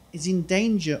gas is in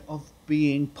danger of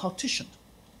being partitioned.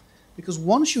 Because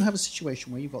once you have a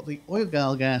situation where you've got the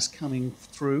oil gas coming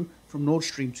through from Nord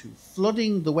Stream 2,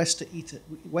 flooding the west to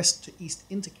east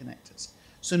interconnectors,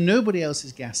 so nobody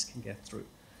else's gas can get through,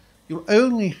 you'll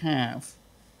only have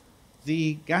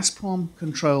the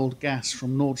Gazprom-controlled gas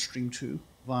from Nord Stream 2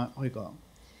 via Oil.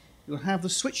 You'll have the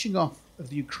switching off of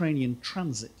the Ukrainian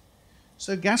transit.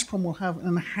 So Gazprom will have an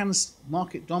enhanced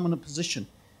market dominant position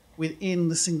within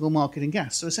the single market in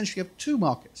gas. So essentially you have two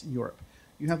markets in Europe.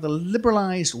 You have the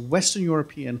liberalized Western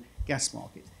European gas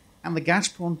market and the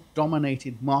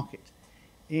Gazprom-dominated market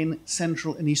in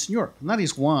Central and Eastern Europe. And that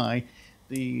is why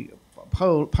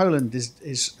Poland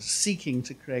is seeking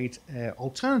to create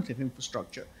alternative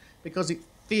infrastructure, because it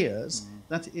fears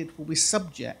that it will be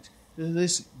subject to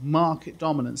this market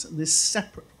dominance and this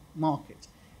separate market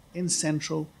in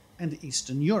Central and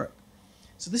Eastern Europe.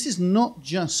 So this is not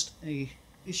just an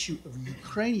issue of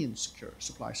Ukrainian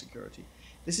supply security.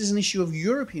 This is an issue of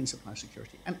European supply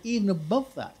security. And even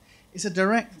above that, it's a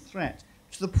direct threat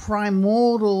to the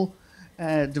primordial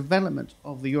development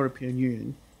of the European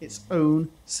Union, its own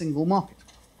single market.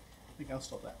 I think I'll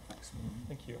stop there. Thanks.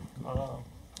 Thank you. I'll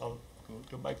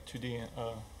go back to the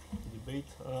debate.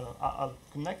 I'll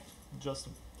connect just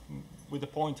with the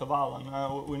point of Alan.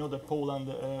 We know that Poland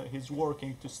is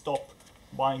working to stop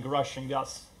buying Russian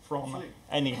gas from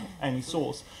any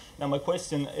source. Now my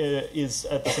question is,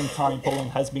 at the same time,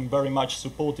 Poland has been very much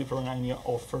supportive on any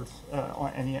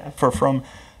effort from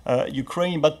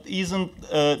Ukraine, but isn't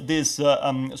this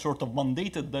sort of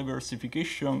mandated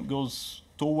diversification goes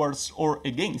towards or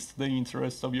against the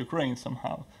interests of Ukraine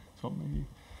somehow? So maybe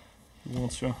you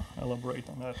want to elaborate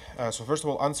on that? So first of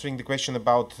all, answering the question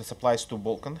about the supplies to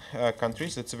Balkan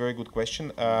countries, it's a very good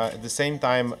question. At the same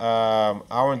time,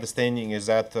 our understanding is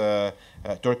that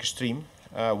Turkish Stream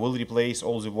will replace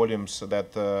all the volumes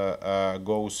that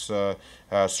goes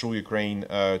through Ukraine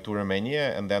to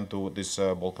Romania and then to these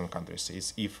Balkan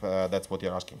countries, if that's what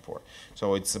you're asking for.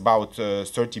 So it's about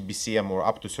 30 BCM or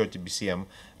up to 30 BCM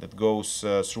that goes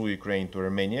through Ukraine to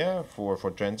Romania for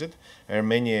transit.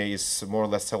 Romania is more or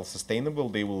less self-sustainable.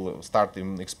 They will start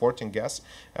exporting gas.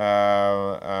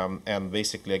 And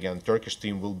basically, again, Turkish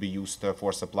Stream will be used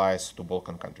for supplies to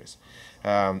Balkan countries.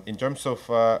 In terms of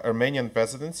Armenian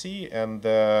presidency and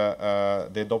the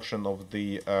adoption of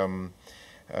the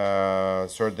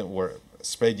certain or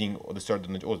spreading the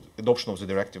certain or adoption of the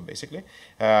directive, basically,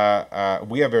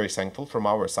 we are very thankful from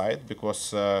our side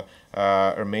because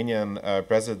Armenian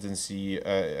presidency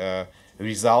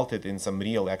resulted in some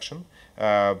real action.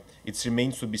 It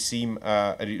remains to be seen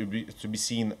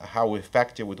how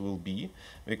effective it will be,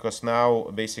 because now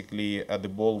basically the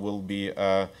ball will be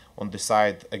on the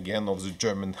side again of the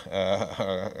German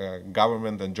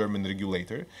government and German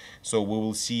regulator. So we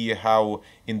will see how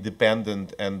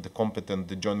independent and competent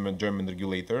the German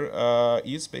regulator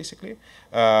is, basically.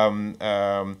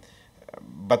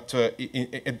 But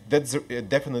that's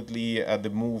definitely the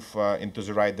move into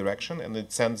the right direction, and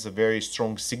it sends a very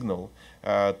strong signal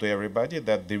to everybody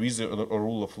that there is a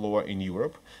rule of law in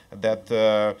Europe, that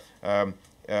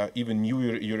even new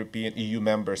European EU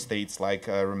member states like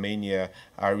Romania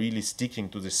are really sticking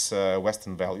to this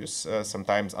Western values,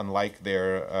 sometimes unlike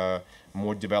their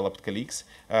more developed colleagues,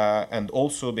 and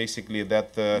also basically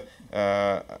that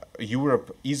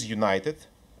Europe is united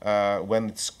when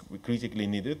it's critically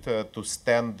needed to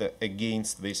stand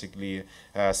against basically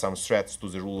some threats to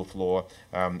the rule of law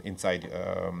inside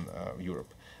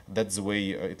Europe. That's the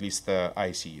way, at least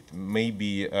I see it.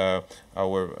 Maybe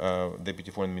our Deputy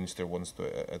Foreign Minister wants to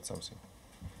add something.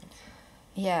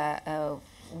 Yeah,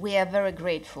 we are very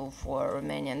grateful for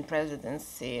Romanian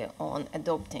presidency on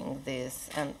adopting this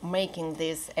and making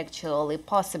this actually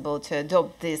possible to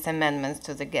adopt these amendments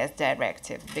to the gas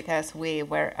directive, because we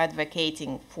were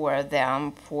advocating for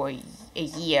them for a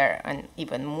year and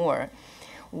even more.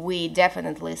 We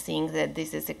definitely think that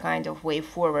this is a kind of way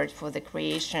forward for the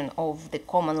creation of the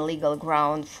common legal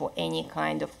ground for any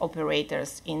kind of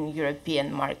operators in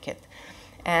European market.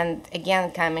 And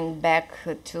again, coming back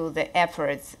to the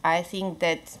efforts, I think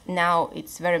that now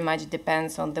it's very much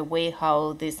depends on the way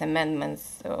how these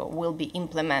amendments will be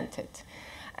implemented.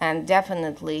 And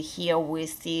definitely here we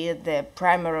see the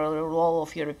primary role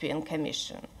of European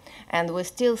Commission. And we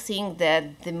still think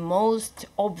that the most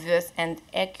obvious and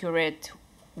accurate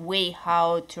way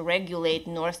how to regulate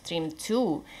Nord Stream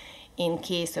 2 in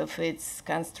case of its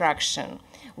construction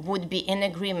would be an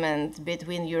agreement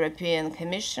between European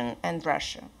Commission and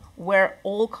Russia, where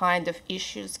all kind of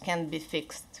issues can be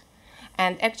fixed.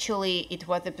 And actually, it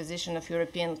was the position of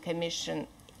European Commission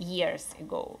years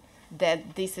ago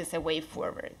that this is a way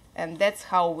forward. And that's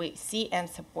how we see and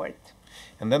support.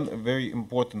 And then a very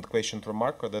important question from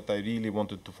Marco that I really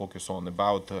wanted to focus on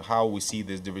about how we see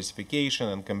this diversification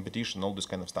and competition, all this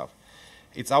kind of stuff.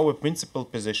 It's our principal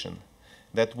position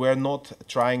that we're not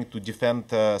trying to defend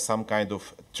some kind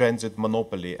of transit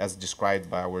monopoly as described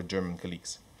by our German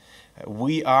colleagues.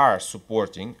 We are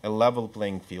supporting a level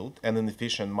playing field and an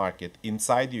efficient market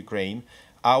inside Ukraine,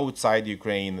 outside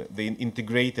Ukraine, the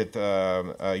integrated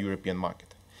European market.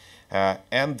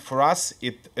 And for us,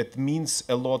 it means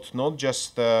a lot, not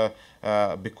just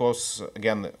because,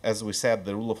 again, as we said,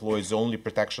 the rule of law is the only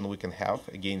protection we can have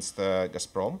against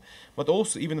Gazprom, but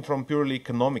also even from purely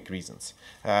economic reasons.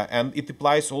 And it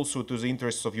applies also to the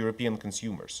interests of European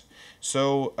consumers.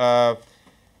 So,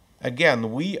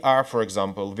 again, we are, for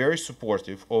example, very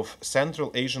supportive of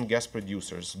Central Asian gas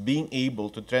producers being able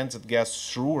to transit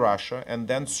gas through Russia and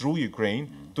then through Ukraine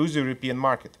to the European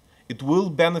market. It will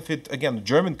benefit, again,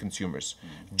 German consumers.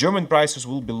 German prices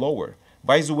will be lower.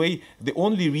 By the way, the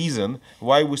only reason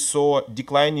why we saw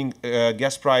declining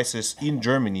gas prices in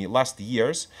Germany last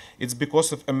years is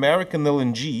because of American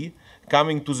LNG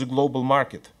coming to the global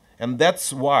market. And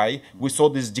that's why we saw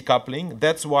this decoupling.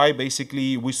 That's why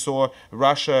basically we saw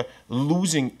Russia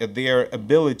losing their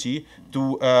ability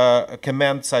to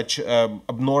command such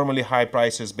abnormally high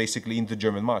prices basically in the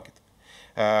German market.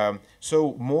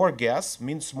 So more gas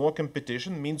means more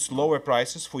competition, means lower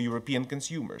prices for European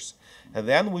consumers. And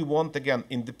then we want, again,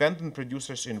 independent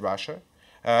producers in Russia,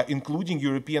 including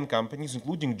European companies,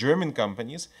 including German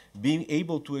companies, being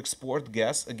able to export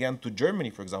gas, again, to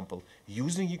Germany, for example,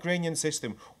 using Ukrainian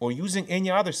system or using any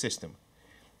other system.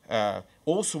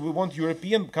 Also, we want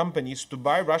European companies to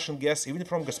buy Russian gas, even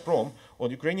from Gazprom, on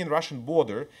Ukrainian-Russian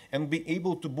border, and be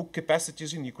able to book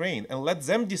capacities in Ukraine, and let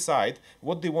them decide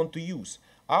what they want to use.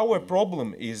 Our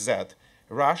problem is that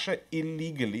Russia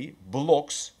illegally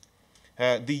blocks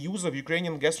the use of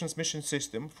Ukrainian gas transmission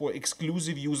system for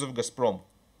exclusive use of Gazprom.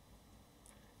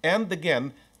 And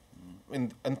again,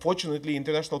 unfortunately,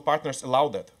 international partners allow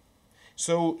that.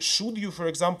 So should you, for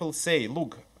example, say,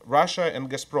 look, Russia and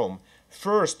Gazprom,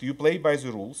 first, you play by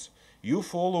the rules. You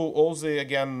follow all the,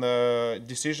 again,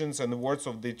 decisions and the words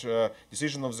of the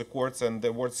decision of the courts and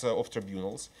the words of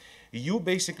tribunals. You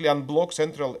basically unblock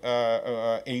Central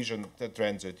Asian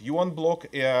transit. You unblock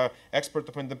export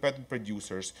of independent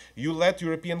producers. You let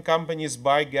European companies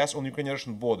buy gas on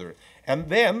Ukrainian-Russian border. And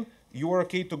then you are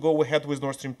okay to go ahead with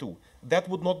Nord Stream 2. That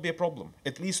would not be a problem.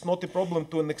 At least not a problem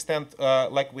to an extent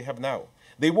like we have now.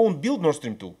 They won't build Nord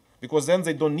Stream 2 because then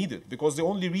they don't need it. Because the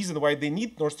only reason why they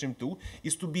need Nord Stream 2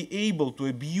 is to be able to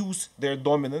abuse their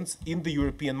dominance in the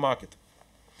European market.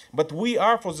 But we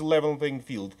are for the level playing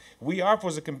field. We are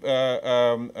for the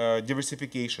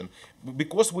diversification.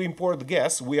 Because we import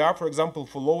gas, we are, for example,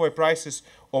 for lower prices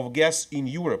of gas in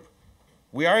Europe.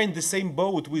 We are in the same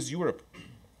boat with Europe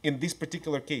in this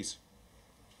particular case.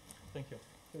 Thank you.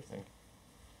 Thank you.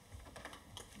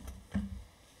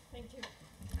 Thank you.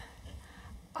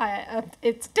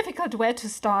 It's difficult where to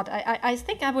start. I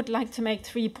think I would like to make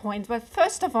 3 points. Well,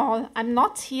 first of all, I'm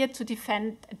not here to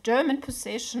defend a German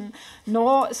position,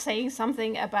 nor saying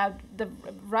something about the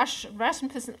Russian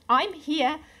position. I'm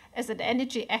here as an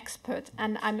energy expert,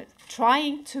 and I'm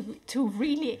trying to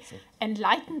really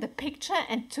enlighten the picture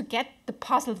and to get the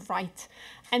puzzle right.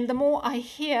 And the more I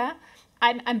hear,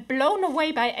 I'm blown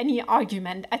away by any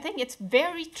argument. I think it's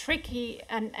very tricky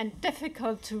and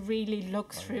difficult to really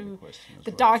look through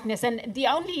the darkness. And the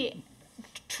only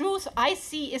truth I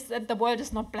see is that the world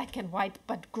is not black and white,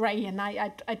 but gray. And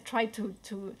I try to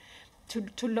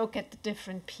look at the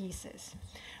different pieces.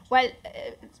 Well,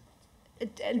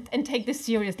 and take this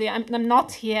seriously. I'm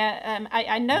not here.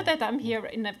 I know that I'm here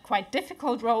in a quite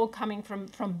difficult role coming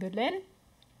from Berlin.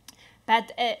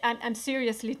 But I'm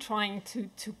seriously trying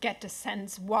to get a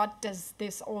sense, what does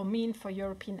this all mean for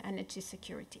European energy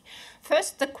security?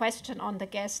 First, the question on the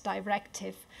gas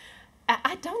directive.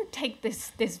 I don't take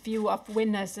this view of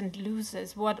winners and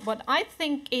losers. What I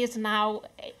think is now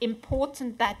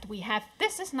important that we have,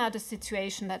 this is now the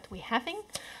situation that we're having.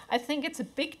 I think it's a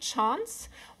big chance.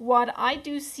 What I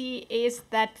do see is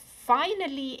that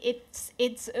finally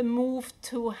it's a move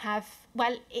to have,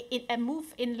 well, a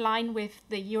move in line with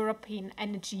the European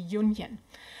Energy Union.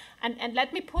 And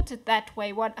let me put it that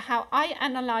way. How I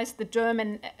analyze the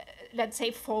German, let's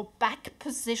say, fallback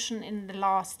position in the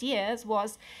last years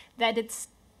was that it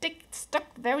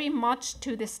stuck very much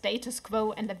to the status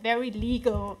quo and a very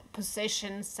legal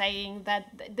position, saying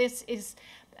that this is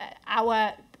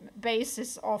our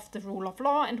basis of the rule of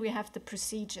law and we have the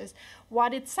procedures.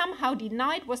 What it somehow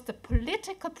denied was the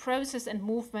political process and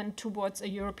movement towards a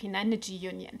European Energy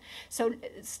Union. So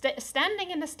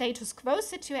standing in a status quo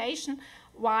situation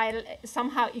while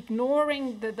somehow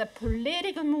ignoring the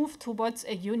political move towards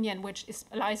a union, which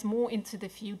lies more into the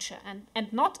future,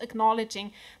 and not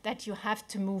acknowledging that you have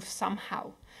to move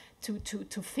somehow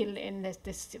to fill in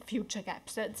this future gap.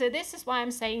 So this is why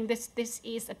I'm saying this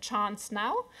is a chance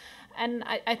now. And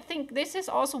I think this is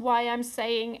also why I'm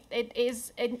saying it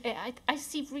is, I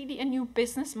see really a new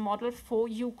business model for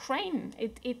Ukraine.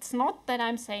 It's not that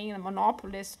I'm saying a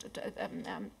monopolist,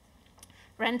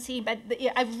 Renzi, but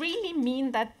I really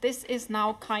mean that this is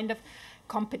now kind of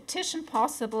competition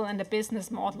possible and a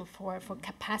business model for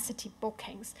capacity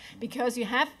bookings, because you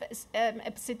have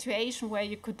a situation where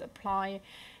you could apply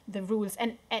the rules.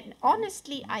 And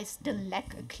honestly, I still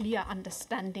lack a clear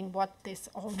understanding what this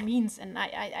all means. And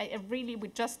I really, we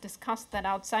just discussed that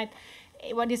outside.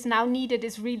 What is now needed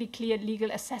is really clear legal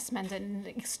assessment and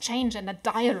exchange and a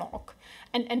dialogue,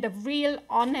 and a real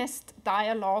honest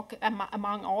dialogue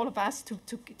among all of us to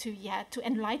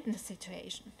enlighten the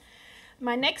situation.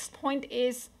 My next point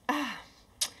is,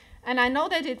 and I know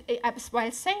that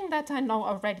while saying that, I know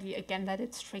already again that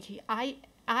it's tricky.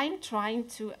 I'm trying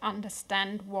to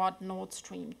understand what Nord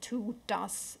Stream 2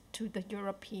 does to the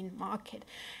European market,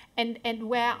 and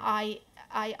where I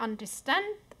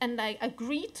understand and I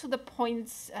agree to the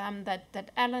points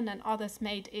that Alan and others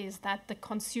made, is that the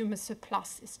consumer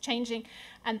surplus is changing,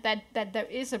 and that there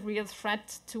is a real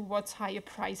threat towards higher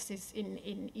prices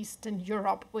in Eastern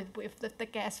Europe with the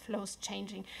gas flows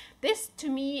changing. This to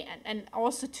me, and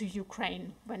also to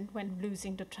Ukraine when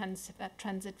losing the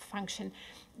transit function,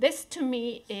 this to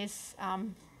me is,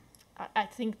 I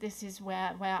think this is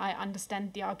where I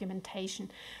understand the argumentation.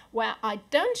 Where I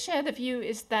don't share the view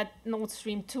is that Nord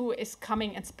Stream 2 is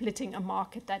coming and splitting a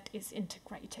market that is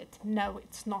integrated. No,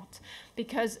 it's not.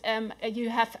 Because you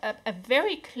have a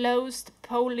very closed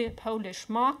Polish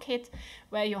market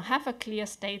where you have a clear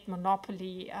state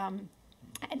monopoly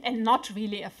and not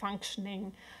really a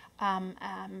functioning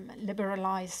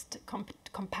liberalized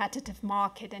competitive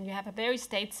market, and you have a very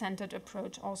state-centered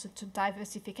approach also to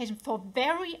diversification for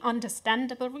very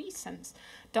understandable reasons.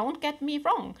 Don't get me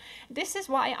wrong. This is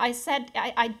why I said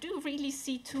I do really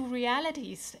see two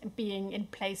realities being in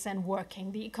place and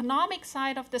working. The economic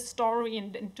side of the story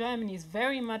in Germany is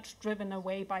very much driven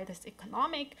away by this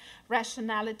economic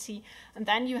rationality, and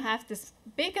then you have this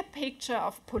bigger picture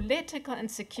of political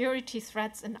and security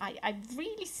threats, and I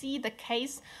really see the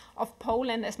case of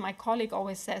Poland, as my colleague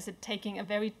always says, it taking a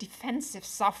very defensive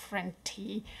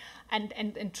sovereignty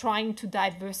and trying to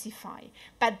diversify.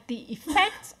 But the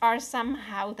effects are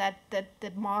somehow that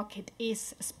the market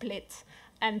is split,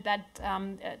 and that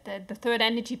the third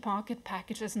energy market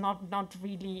package is not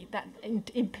really that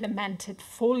implemented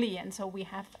fully, and so we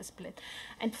have a split.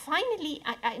 And finally,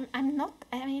 I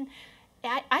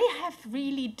have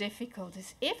really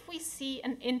difficulties. If we see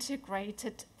an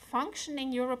integrated,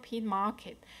 functioning European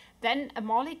market, then a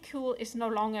molecule is no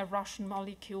longer a Russian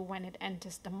molecule when it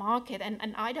enters the market.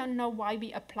 And I don't know why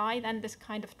we apply then this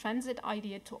kind of transit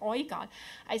idea to oil.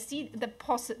 I see the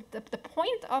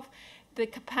point of the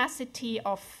capacity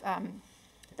of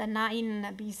the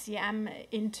 9 BCM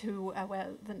into,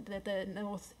 the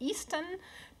northeastern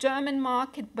German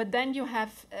market, but then you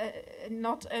have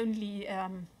not only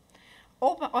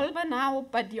Olbernau,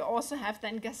 but you also have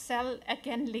then Gazelle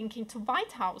again linking to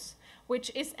Whitehouse,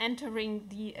 which is entering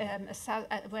the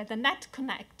where the Net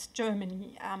Connect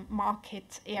Germany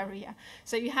market area.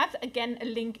 So you have again a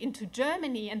link into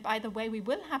Germany, and by the way, we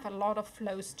will have a lot of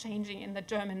flows changing in the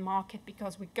German market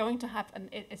because we're going to have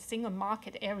a single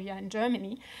market area in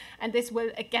Germany, and this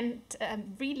will again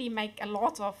really make a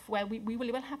lot of where we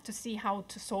will have to see how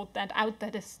to sort that out.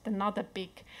 That is another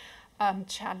big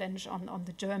challenge on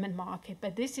the German market.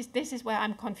 But this is where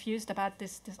I'm confused about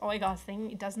this oil gas thing.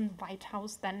 It doesn't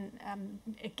Whitehouse then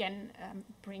again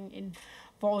bring in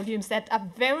volumes that are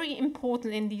very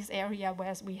important in these areas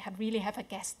where we really have a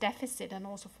gas deficit, and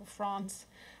also for France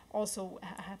also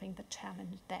having the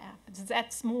challenge there. But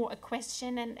that's more a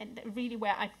question and really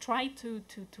where I try to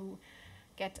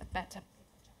get a better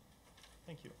picture.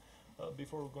 Thank you.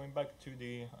 Before going back to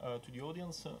the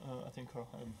audience, I think I have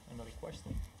another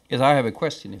question. Yes, I have a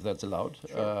question, if that's allowed.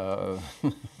 Sure.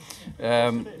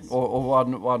 Or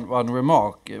one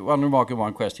remark and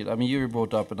one question. I mean, you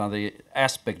brought up another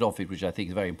aspect of it, which I think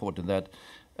is very important, that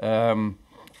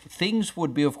things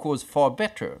would be, of course, far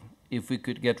better if we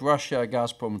could get Russia,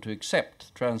 Gazprom to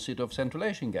accept transit of Central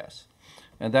Asian gas.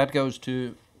 And that goes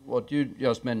to what you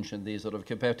just mentioned, the sort of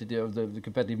the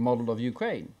competitive model of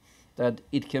Ukraine, that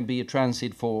it can be a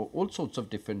transit for all sorts of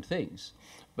different things.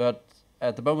 But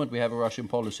at the moment, we have a Russian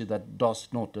policy that does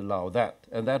not allow that.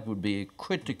 And that would be a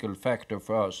critical factor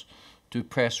for us to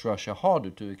press Russia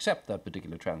harder to accept that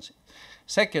particular transit.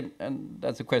 Second, and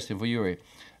that's a question for Yuriy,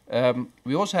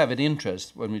 we also have an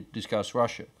interest, when we discuss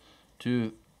Russia,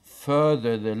 to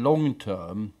further the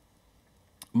long-term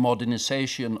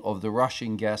modernization of the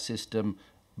Russian gas system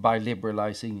by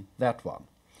liberalizing that one.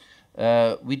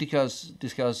 We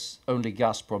discuss only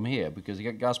Gazprom here, because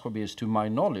Gazprom is, to my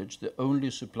knowledge, the only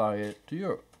supplier to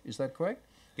Europe. Is that correct?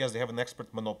 Yes, they have an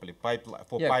export monopoly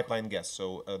pipeline gas,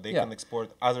 so they can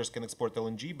export. Others can export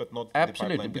LNG, but not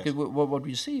absolutely, the pipeline because gas. what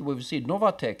we see,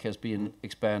 Novatek has been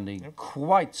expanding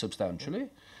quite substantially,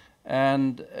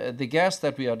 and the gas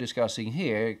that we are discussing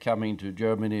here, coming to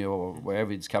Germany or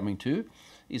wherever it's coming to,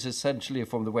 is essentially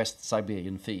from the West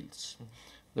Siberian fields.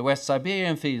 The West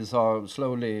Siberian fields are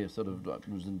slowly sort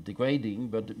of degrading,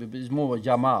 but it's more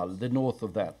Yamal, the north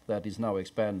of that is now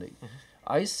expanding.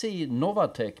 I see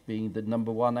Novatek being the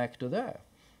number one actor there.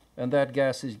 And that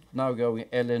gas is now going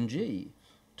LNG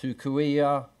to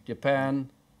Korea, Japan.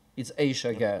 It's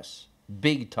Asia gas,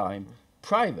 big time,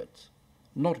 private,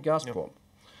 not Gazprom.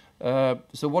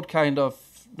 So what kind of,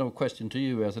 no question to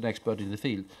you as an expert in the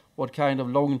field, what kind of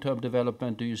long-term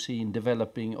development do you see in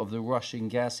developing of the Russian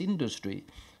gas industry?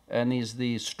 And is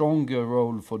the stronger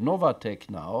role for Novatek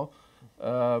now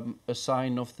a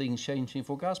sign of things changing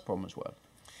for Gazprom as well?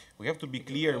 We have to be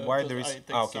clear why there is. I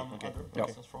take some other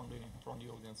questions from the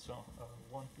audience. So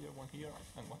one here, and one here.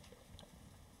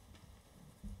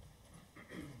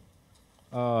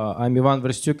 I'm Ivan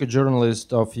Verstyuk, a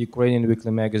journalist of Ukrainian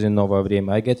weekly magazine Nova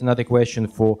Vremya. I get another question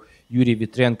for Yuriy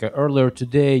Vitrenko. Earlier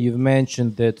today, you've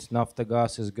mentioned that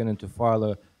Naftogaz is going to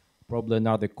file probably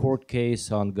another court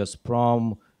case on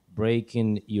Gazprom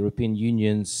breaking European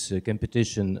Union's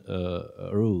competition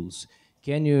rules.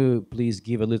 Can you please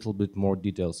give a little bit more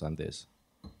details on this?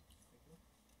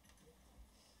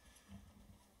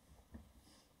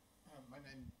 My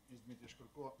name is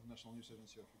National News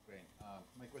Agency of Ukraine.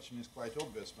 My question question is quite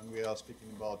obvious. When we are speaking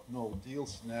about no deal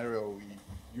scenario, we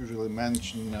usually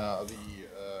mention the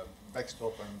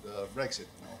backstop and Brexit.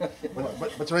 You know?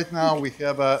 but right now we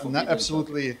have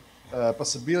absolutely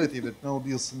possibility that no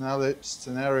deal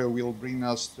scenario will bring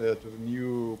us to the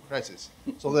new crisis.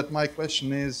 So that my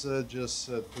question is just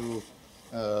to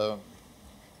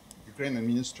Ukrainian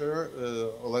Minister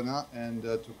Olena and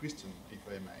to Kirsten, if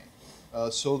I may.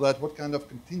 So that what kind of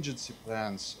contingency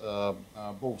plans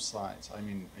both sides, I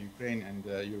mean Ukraine and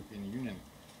European Union,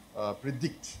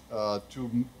 predict to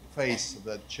face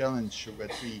that challenge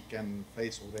that we can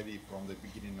face already from the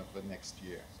beginning of the next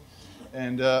year?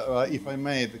 And if I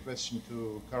may, the question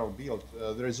to Carl Bildt,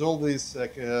 there is always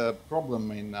a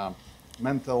problem in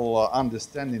mental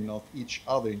understanding of each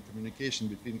other in communication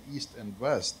between East and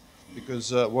West,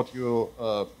 because what you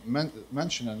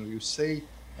mention and you say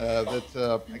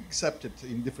that accept it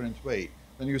in different way.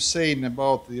 When you're saying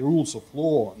about the rules of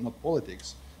law, not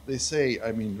politics, they say,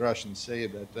 I mean, Russians say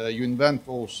that you invent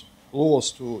those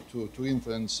laws to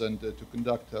influence and to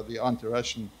conduct the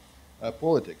anti-Russian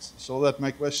politics. So that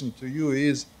my question to you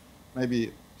is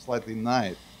maybe slightly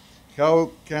naive.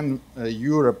 How can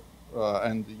Europe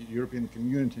and the European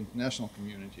community, international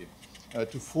community,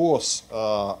 to force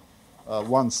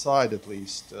one side at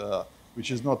least, which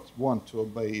is not want to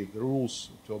obey the rules,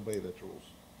 to obey that rules?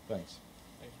 Thanks.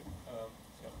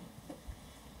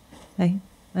 Thank you.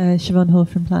 Hi, Siobhan Hall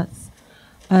from Platts.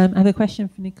 I have a question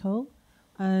for Nicole.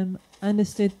 I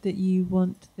understood that you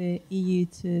want the EU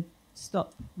to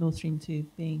stop Nord Stream 2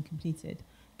 being completed.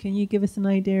 Can you give us an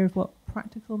idea of what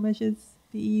practical measures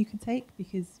the EU could take?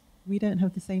 Because we don't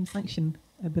have the same sanction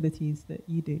abilities that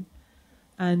you do.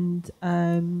 And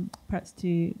perhaps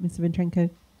to Mr. Vitrenko,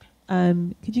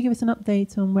 could you give us an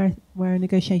update on where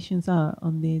negotiations are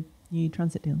on the new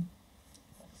transit deal?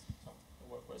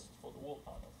 Questions for the whole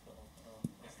panel.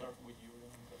 Let's start with Yuriy.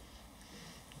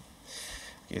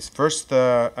 Yes, first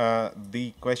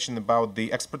the question about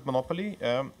the export monopoly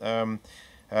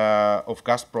of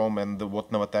Gazprom and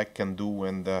what Novatek can do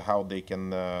and how they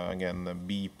can again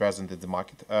be present in the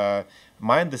market.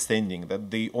 My understanding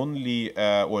that the only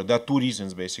or there are two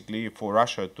reasons basically for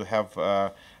Russia to have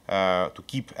to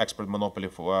keep export monopoly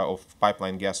of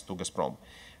pipeline gas to Gazprom.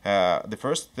 The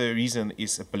first reason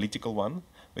is a political one,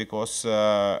 because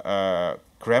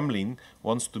Kremlin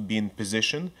wants to be in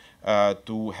position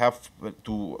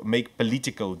to make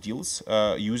political deals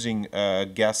using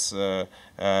gas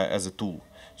as a tool.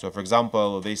 So, for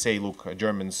example, they say, look,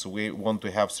 Germans, we want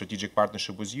to have strategic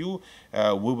partnership with you.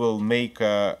 We will make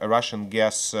Russian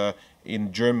gas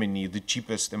in Germany the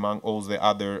cheapest among all the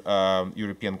other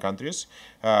European countries.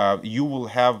 You will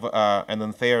have an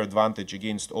unfair advantage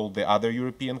against all the other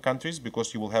European countries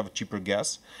because you will have cheaper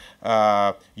gas.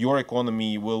 Your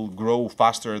economy will grow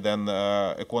faster than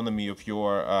the economy of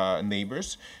your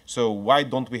neighbors. So why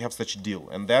don't we have such a deal?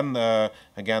 And then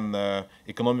again,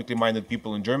 economically minded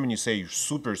people in Germany say,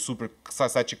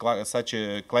 such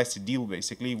a classy deal.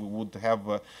 Basically, we would have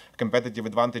a competitive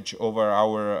advantage over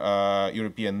our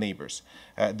European neighbors.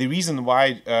 The reason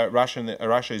why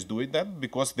Russia is doing that,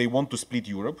 because they want to split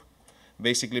Europe,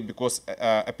 basically because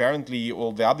apparently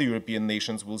all the other European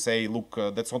nations will say, look,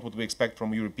 that's not what we expect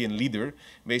from a European leader,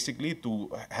 basically,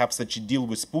 to have such a deal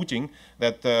with Putin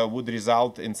that would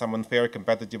result in some unfair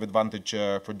competitive advantage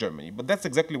for Germany. But that's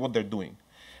exactly what they're doing.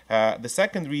 The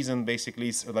second reason basically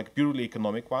is like purely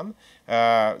economic one.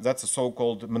 That's a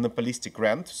so-called monopolistic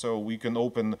rent. So we can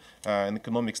open an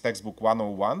economics textbook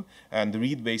 101 and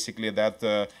read basically that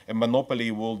a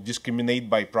monopoly will discriminate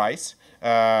by price,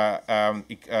 trying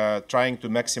to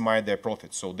maximize their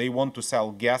profits. So they want to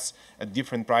sell gas at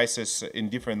different prices in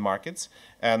different markets.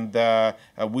 And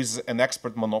with an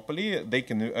export monopoly, they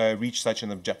can reach such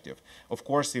an objective. Of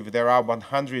course, if there are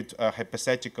 100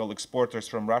 hypothetical exporters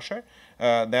from Russia,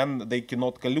 then they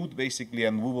cannot collude, basically,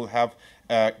 and we will have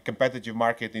a competitive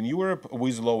market in Europe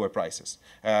with lower prices.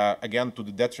 Again, to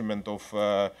the detriment of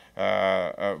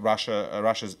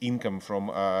Russia's income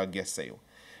from gas sale.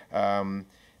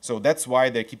 So that's why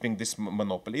they're keeping this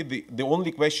monopoly. The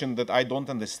only question that I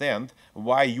don't understand,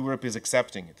 why Europe is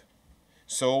accepting it.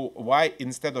 So why,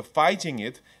 instead of fighting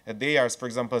it, they are, for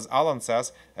example, as Alan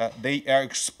says, they are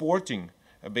exporting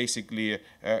basically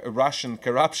Russian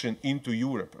corruption into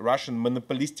Europe, Russian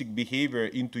monopolistic behavior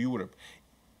into Europe,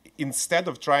 instead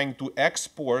of trying to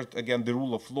export, again, the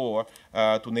rule of law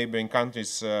to neighboring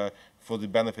countries for the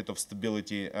benefit of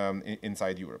stability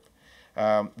inside Europe.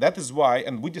 That is why,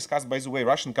 and we discussed, by the way,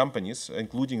 Russian companies,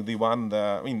 including the one,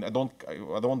 I mean, I don't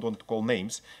want to call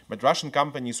names, but Russian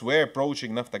companies were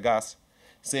approaching Naftogaz,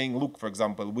 saying, look, for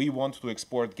example, we want to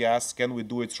export gas, can we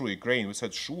do it through Ukraine? We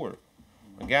said, sure.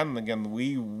 Again,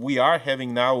 we are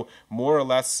having now more or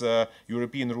less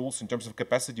European rules in terms of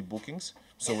capacity bookings.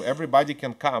 So everybody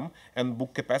can come and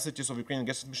book capacities of Ukrainian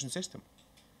gas transmission system.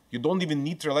 You don't even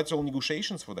need trilateral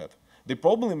negotiations for that. The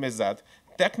problem is that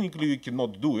technically you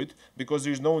cannot do it because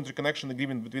there is no interconnection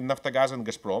agreement between Naftogaz and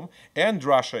Gazprom, and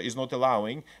Russia is not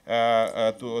allowing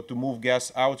to move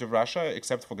gas out of Russia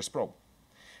except for Gazprom.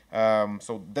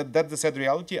 So that's the sad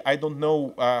reality. I don't know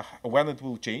when it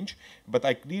will change, but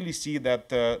I clearly see that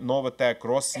Novatek,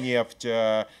 Rosneft,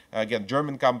 again,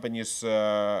 German companies,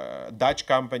 Dutch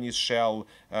companies, Shell,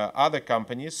 other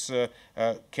companies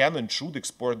can and should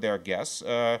export their gas.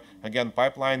 Again,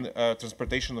 pipeline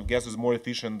transportation of gas is more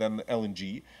efficient than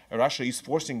LNG. Russia is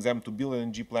forcing them to build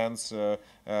LNG plants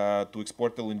to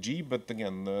export LNG, but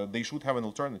again, they should have an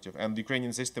alternative, and the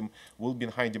Ukrainian system will be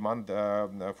in high demand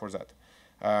for that.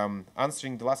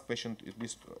 Answering the last question, at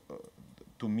least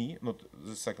to me, not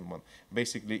the second one,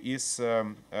 basically is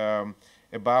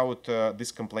about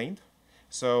this complaint.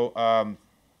 So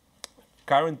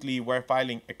currently we're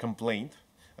filing a complaint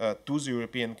to the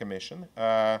European Commission.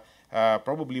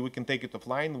 Probably we can take it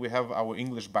offline. We have our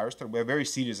English barrister. We're very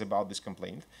serious about this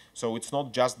complaint. So it's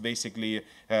not just basically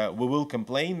we will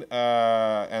complain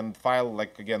and file,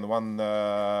 like, again, one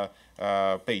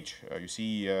page, you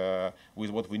see, with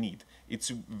what we need. It's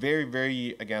very,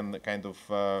 very, again, kind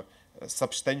of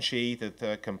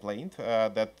substantiated complaint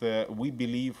that we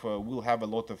believe will have a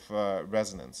lot of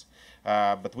resonance.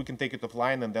 But we can take it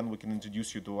offline, and then we can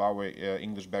introduce you to our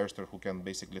English barrister who can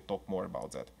basically talk more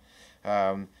about that.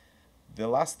 The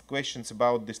last questions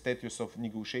about the status of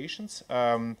negotiations.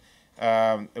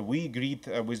 We agreed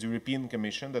with the European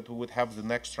Commission that we would have the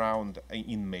next round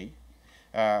in May.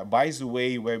 By the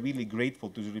way, we're really grateful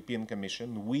to the European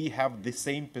Commission. We have the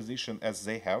same position as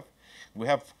they have. We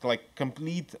have like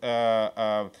complete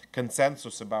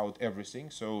consensus about everything,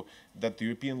 so that the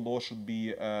European law should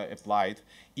be applied.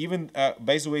 Even,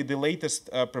 by the way, the latest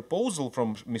proposal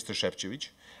from Mr.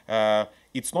 Shevchevich,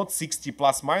 it's not 60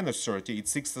 plus minus 30,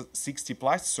 it's 60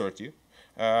 plus 30.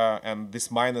 And this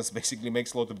minus basically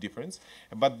makes a lot of difference.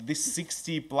 But this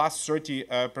 60 plus 30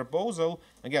 proposal,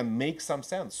 again, makes some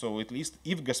sense. So at least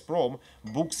if Gazprom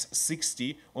books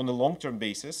 60 on a long-term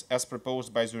basis, as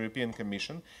proposed by the European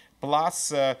Commission,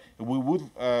 plus we would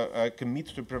commit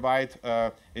to provide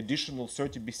additional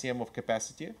 30 BCM of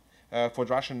capacity for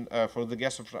the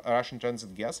gas of Russian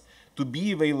transit gas to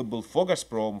be available for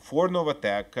Gazprom, for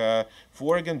Novatek,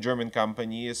 for, again, German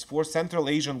companies, for Central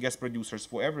Asian gas producers,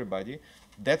 for everybody.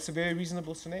 That's a very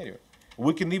reasonable scenario.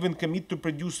 We can even commit to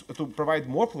provide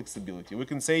more flexibility. We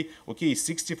can say, okay,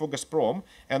 60 for Gazprom,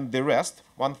 and the rest,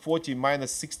 140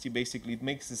 minus 60, basically, it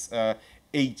makes this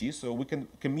 80. So we can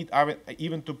commit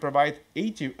even to provide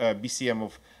 80 BCM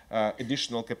of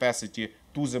additional capacity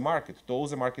to the market, to all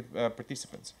the market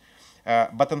participants.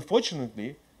 But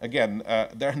unfortunately, again,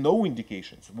 there are no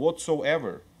indications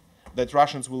whatsoever that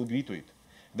Russians will agree to it.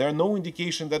 There are no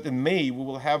indication that in May we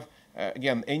will have,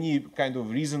 again, any kind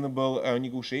of reasonable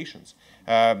negotiations.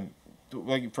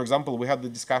 Like, for example, we had the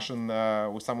discussion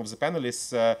with some of the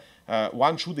panelists.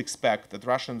 One should expect that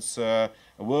Russians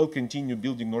will continue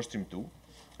building Nord Stream 2,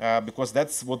 because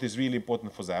that's what is really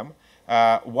important for them,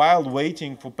 while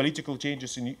waiting for political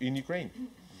changes in Ukraine.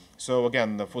 So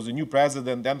again, for the new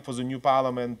president, then for the new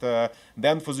parliament,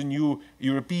 then for the new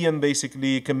European,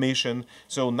 basically, Commission.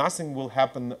 So nothing will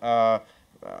happen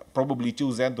probably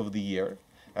till the end of the year.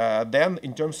 Then,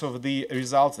 in terms of the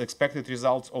results, expected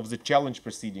results of the challenge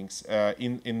proceedings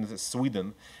in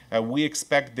Sweden, we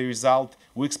expect the result.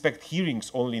 We expect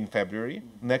hearings only in February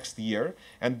next year,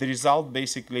 and the result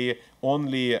basically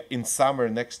only in summer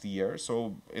next year.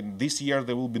 So, in this year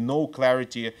there will be no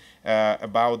clarity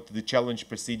about the challenge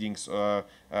proceedings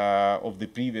of the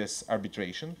previous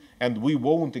arbitration, and we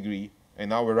won't agree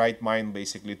in our right mind,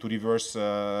 basically, to reverse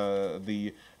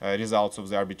the results of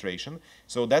the arbitration.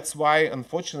 So that's why,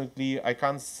 unfortunately, I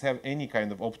can't have any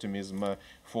kind of optimism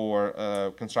for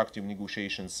constructive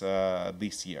negotiations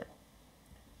this year.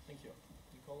 Thank you.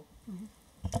 Nicole?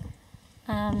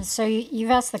 So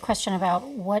you've asked the question about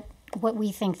what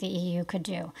we think the EU could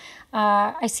do.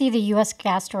 I see the U.S.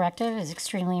 gas directive is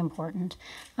extremely important.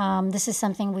 This is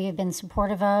something we have been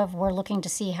supportive of. We're looking to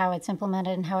see how it's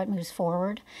implemented and how it moves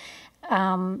forward.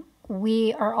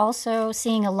 We are also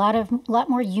seeing a lot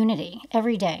more unity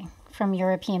every day from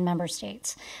European member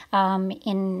states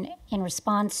in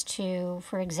response to,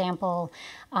 for example,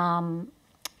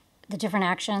 the different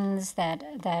actions that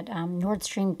Nord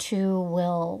Stream 2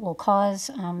 will cause,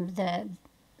 the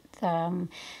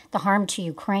harm to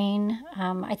Ukraine.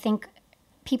 I think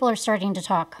people are starting to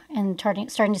talk and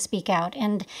starting to speak out.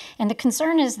 And the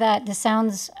concern is that this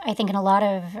sounds, I think, in a lot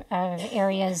of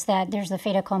areas that there's the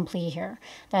fait accompli here,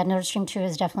 that Nord Stream 2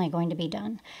 is definitely going to be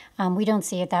done. We don't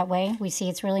see it that way. We see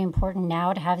it's really important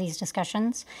now to have these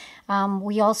discussions.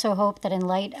 We also hope that in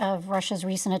light of Russia's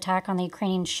recent attack on the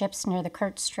Ukrainian ships near the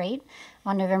Kerch Strait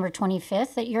on November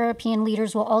 25th, that European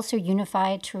leaders will also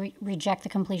unify to reject the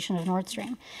completion of Nord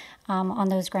Stream. On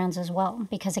those grounds as well.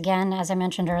 Because again, as I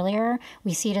mentioned earlier,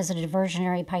 we see it as a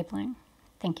diversionary pipeline.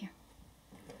 Thank you.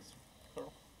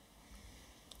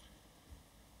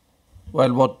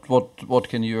 Well, what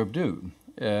can Europe do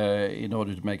in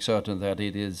order to make certain that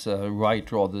it is right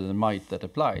rather than might that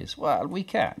applies? Well, we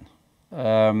can.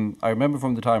 I remember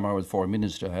from the time I was foreign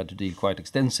minister, I had to deal quite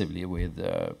extensively with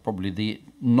probably the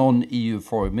non-EU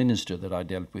foreign minister that I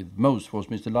dealt with most was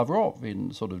Mr. Lavrov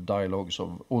in sort of dialogues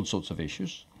of all sorts of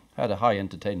issues. Had a high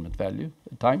entertainment value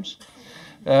at times.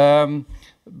 But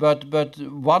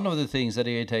one of the things that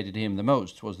irritated him the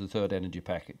most was the third energy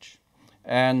package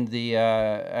and the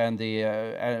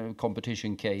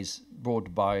competition case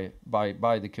brought by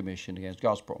the Commission against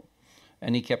Gazprom.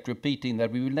 And he kept repeating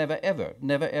that we will never,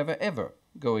 ever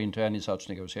go into any such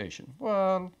negotiation.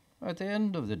 Well, at the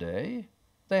end of the day,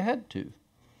 they had to.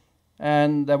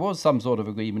 And there was some sort of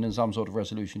agreement and some sort of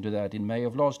resolution to that in May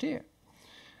of last year.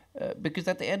 Because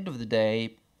at the end of the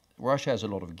day, Russia has a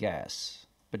lot of gas,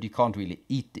 but you can't really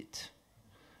eat it.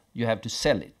 You have to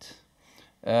sell it.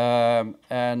 We,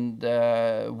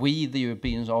 the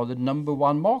Europeans, are the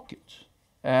 #1 market.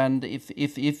 And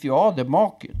if you are the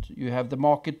market, you have the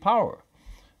market power.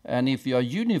 And if you are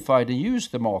unified and use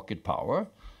the market power,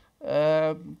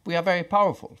 we are very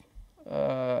powerful.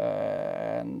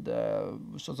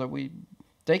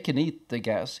 They can eat the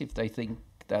gas if they think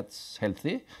that's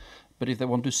healthy. But if they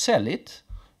want to sell it,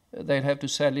 they'll have to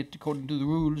sell it according to the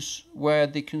rules where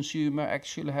the consumer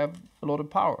actually have a lot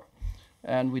of power.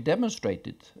 And we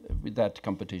demonstrated with that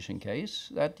competition case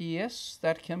that, yes,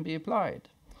 that can be applied.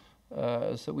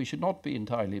 So we should not be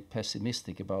entirely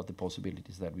pessimistic about the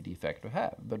possibilities that we de facto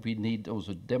have. But we need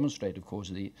also demonstrate, of course,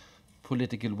 the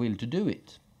political will to do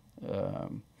it.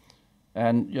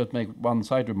 And just make one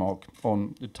side remark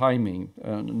on the timing,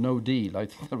 no deal. I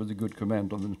think that was a good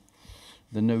comment on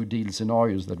the no deal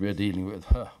scenarios that we're dealing with.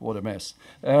 What a mess.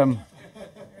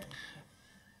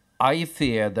 I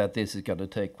fear that this is going to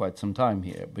take quite some time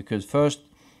here, because first,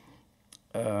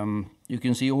 you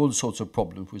can see all sorts of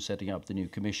problems with setting up the new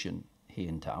commission here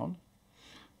in town.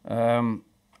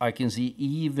 I can see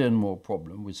even more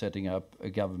problem with setting up a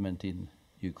government in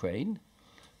Ukraine,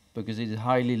 because it is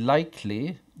highly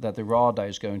likely that the Rada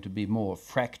is going to be more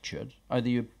fractured. The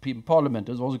European Parliament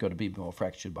is also going to be more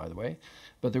fractured, by the way,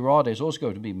 but the Rada is also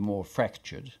going to be more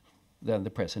fractured than the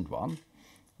present one,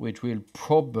 which will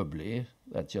probably,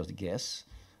 that's just a guess,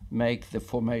 make the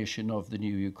formation of the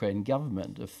new Ukraine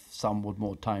government a somewhat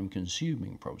more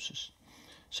time-consuming process.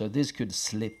 So this could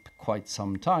slip quite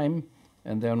some time,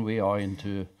 and then we are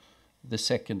into the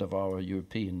second of our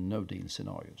European no-deal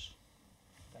scenarios.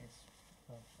 Thanks.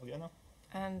 Olena?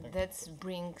 And that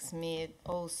brings me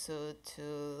also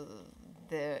to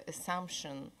the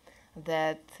assumption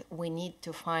that we need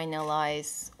to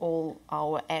finalize all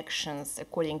our actions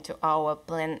according to our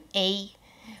Plan A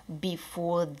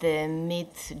before the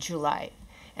mid-July.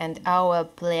 And our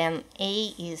Plan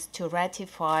A is to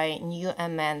ratify new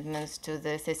amendments to the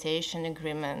association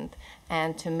agreement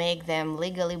and to make them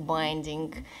legally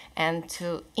binding and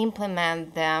to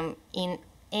implement them in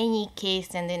any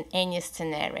case and in any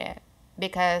scenario,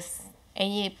 because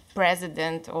any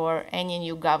president or any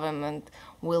new government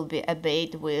will be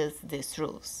obeyed with these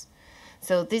rules.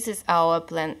 So this is our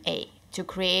Plan A, to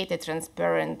create a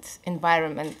transparent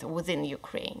environment within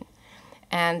Ukraine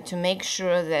and to make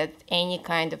sure that any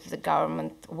kind of the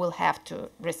government will have to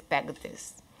respect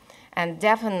this. And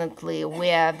definitely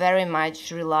we are very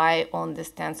much rely on the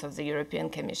stance of the European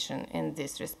Commission in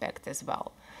this respect as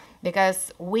well,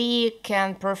 because we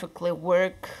can perfectly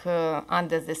work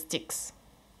under the sticks.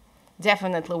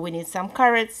 Definitely we need some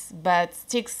carrots, but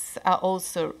sticks are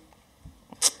also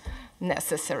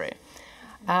necessary.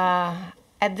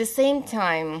 At the same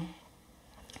time,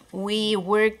 we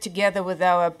work together with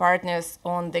our partners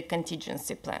on the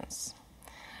contingency plans.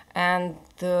 And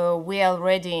we are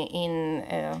already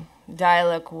in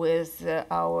dialogue with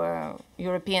our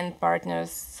European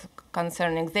partners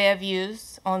concerning their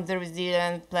views on the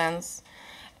resilient plans.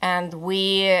 And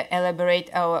we elaborate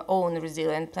our own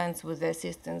resilient plans with the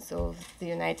assistance of the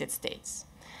United States.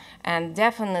 And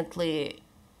definitely,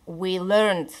 we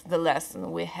learned the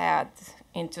lesson we had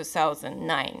in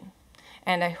 2009.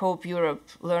 And I hope Europe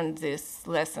learned this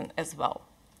lesson as well.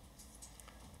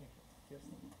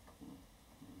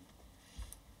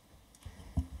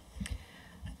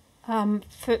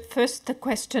 First, the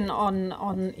question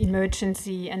on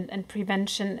emergency and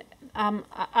prevention.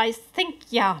 I think,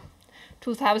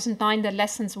 2009, the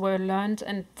lessons were learned,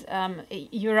 and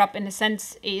Europe, in a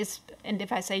sense, is, and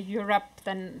if I say Europe,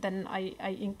 then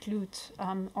I include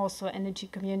also energy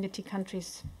community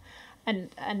countries,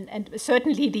 and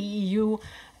certainly the EU,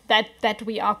 that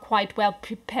we are quite well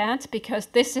prepared, because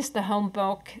this is the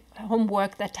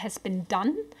homework that has been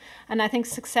done, and I think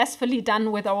successfully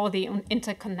done with all the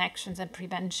interconnections and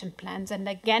prevention plans. And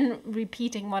again,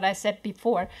 repeating what I said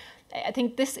before, I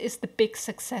think this is the big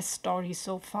success story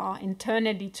so far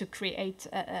internally to create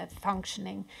a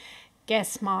functioning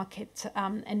gas market,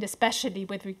 and especially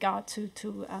with regard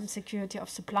to security of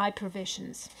supply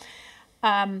provisions.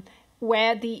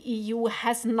 Where the EU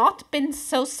has not been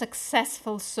so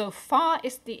successful so far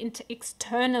is the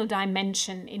external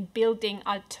dimension in building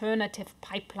alternative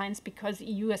pipelines, because the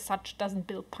EU as such doesn't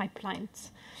build pipelines.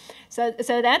 So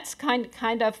that's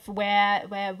kind of where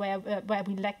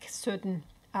we lack certain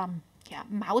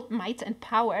might and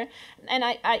power. And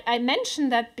I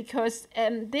mentioned that because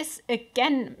this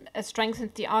again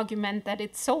strengthens the argument that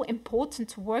it's so important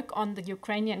to work on the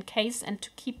Ukrainian case and to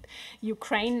keep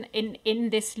Ukraine in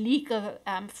this legal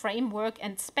framework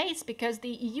and space, because the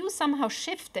EU somehow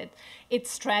shifted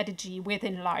its strategy with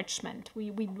enlargement.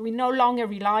 We no longer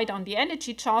relied on the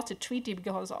Energy Charter Treaty,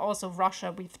 because also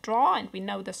Russia withdrew, and we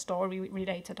know the story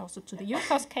related also to the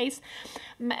Yuriy case.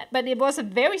 But it was a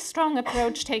very strong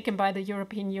approach taken by the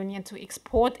European Union to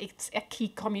export its acquis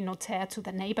communautaire to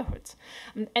the neighborhoods.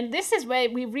 And this is where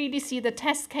we really see the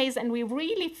test case, and we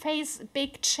really face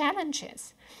big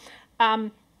challenges.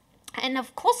 And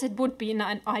of course, it would be in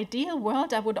an ideal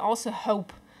world, I would also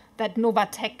hope that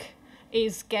Novatek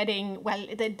is getting, well,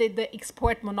 the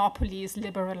export monopoly is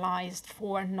liberalized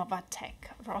for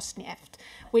Novatek, Rosneft,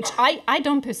 which I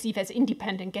don't perceive as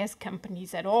independent gas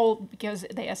companies at all, because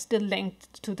they are still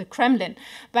linked to the Kremlin.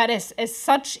 But as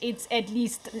such, it's at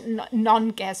least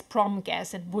non-Gazprom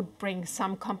gas, and would bring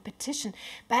some competition.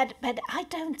 But I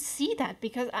don't see that,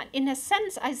 because in a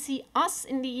sense, I see us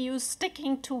in the EU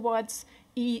sticking towards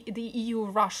the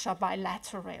EU-Russia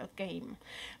bilateral game.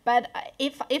 But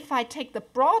if I take the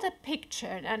broader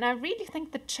picture, and I really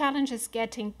think the challenge is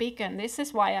getting bigger, and this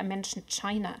is why I mentioned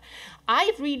China,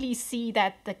 I really see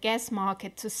that the gas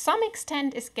market to some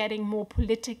extent is getting more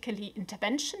politically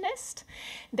interventionist.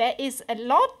 There is a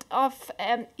lot of,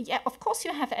 of course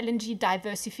you have LNG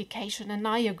diversification, and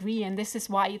I agree, and this is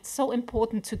why it's so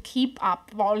important to keep up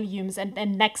volumes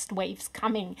and next waves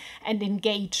coming and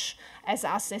engage as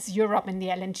us, as Europe, in the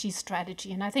LNG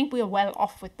strategy. And I think we are well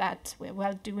off with that. We're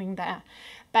well doing that.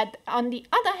 But on the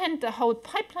other hand, the whole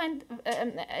pipeline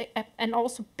and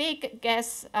also big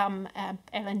gas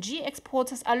LNG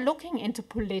exporters are looking into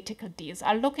political deals,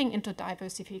 are looking into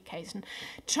diversification.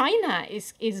 China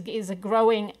is a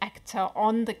growing actor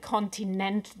on the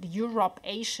continent, the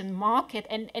Europe-Asian market,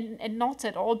 and not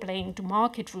at all playing to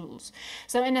market rules.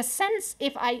 So in a sense,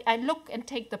 if I look and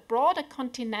take the broader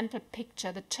continental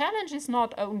picture, the challenge is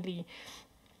not only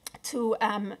to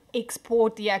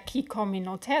export the acquis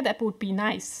communautaire, that would be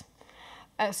nice,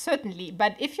 certainly.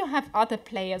 But if you have other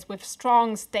players with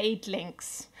strong state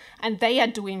links and they are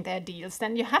doing their deals,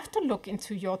 then you have to look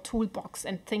into your toolbox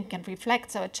and think and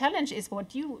reflect. So a challenge is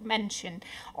what you mentioned,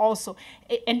 also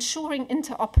ensuring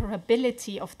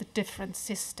interoperability of the different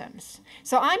systems.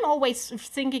 So I'm always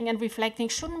thinking and reflecting,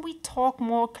 shouldn't we talk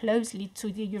more closely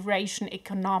to the Eurasian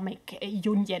Economic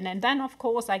Union? And then, of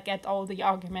course, I get all the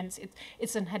arguments,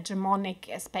 it's an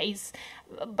hegemonic space.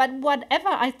 But whatever,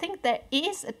 I think there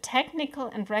is a technical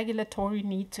and regulatory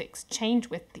need to exchange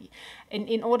with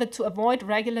in order to avoid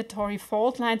regulatory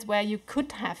fault lines where you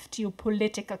could have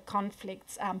geopolitical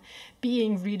conflicts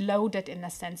being reloaded in a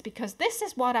sense, because this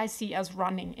is what I see us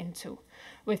running into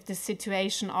with the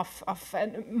situation of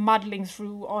muddling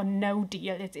through or no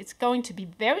deal. It's going to be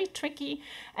very tricky,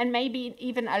 and maybe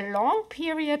even a long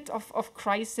period of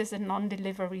crisis and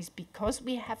non-deliveries, because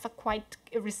we have a quite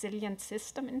resilient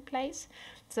system in place.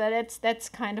 So that's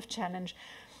kind of challenge.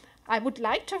 I would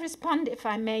like to respond, if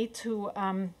I may, to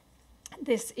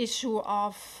this issue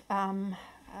of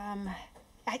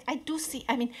I do see,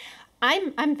 I mean,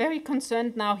 I'm very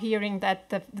concerned now hearing that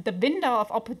the window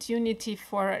of opportunity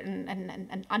for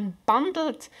an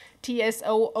unbundled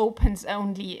TSO opens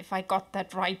only, if I got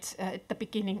that right, at the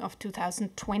beginning of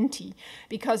 2020.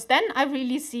 Because then I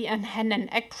really see an hen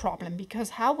and egg problem,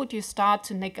 because how would you start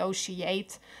to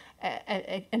negotiate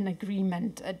an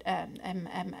agreement,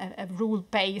 a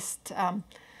rule-based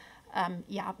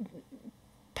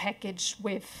package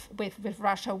with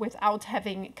Russia without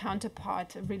having a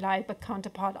reliable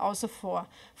counterpart also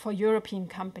for European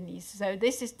companies. So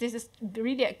this is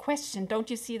really a question. Don't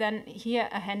you see then here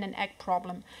a hen and egg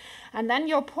problem? And then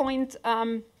your point,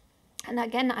 and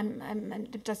again, I'm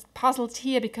just puzzled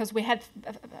here because we had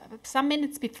some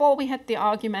minutes before we had the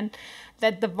argument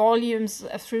that the volumes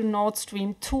through Nord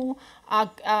Stream 2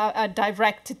 are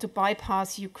directed to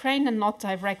bypass Ukraine and not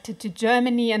directed to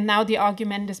Germany. And now the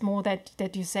argument is more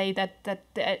that you say that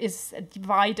there is a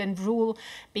divide and rule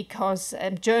because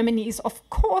Germany is of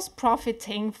course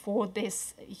profiting for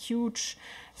this huge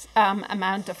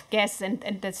amount of gas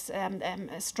and this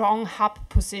strong hub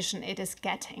position it is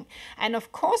getting. And of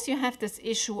course you have this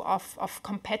issue of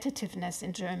competitiveness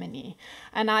in Germany.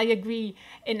 And I agree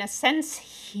in a sense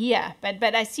here,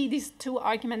 but I see these two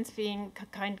arguments being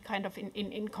kind of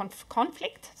in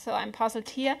conflict, so I'm puzzled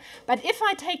here. But if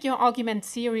I take your argument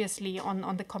seriously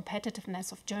on the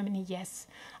competitiveness of Germany, yes,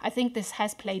 I think this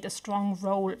has played a strong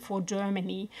role for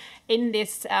Germany in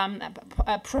this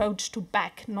approach to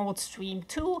back Nord Stream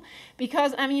 2,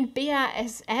 because I mean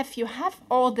BASF, you have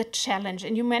all the challenge,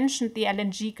 and you mentioned the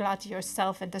LNG glut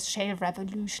yourself and the shale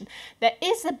revolution. There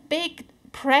is a big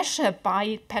pressure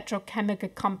by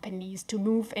petrochemical companies to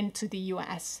move into the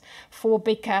US for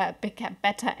better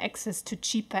access to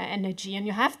cheaper energy. And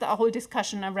you have the whole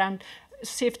discussion around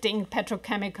shifting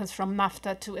petrochemicals from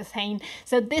naphtha to ethane.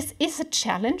 So this is a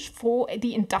challenge for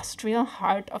the industrial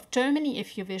heart of Germany,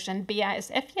 if you wish. And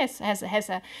BASF, yes, has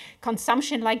a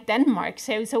consumption like Denmark.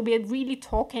 So we're really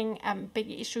talking big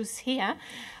issues here.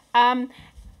 And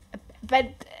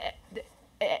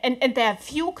there are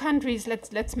few countries,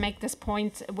 let's make this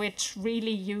point, which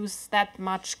really use that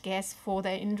much gas for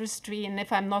their industry. And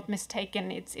if I'm not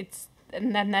mistaken, it's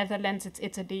in the Netherlands, it's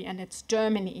Italy, and it's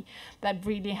Germany that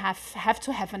really have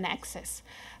to have an access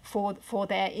for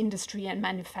their industry and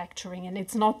manufacturing. And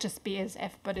it's not just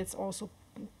BASF, but it's also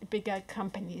bigger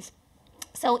companies.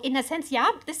 So in a sense,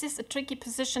 yeah, this is a tricky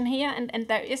position here, and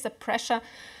there is a pressure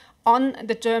on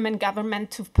the German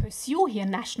government to pursue here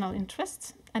national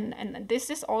interests. And this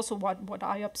is also what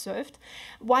I observed.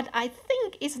 What I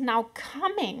think is now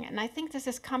coming, and I think this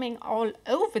is coming all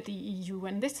over the EU,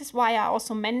 and this is why I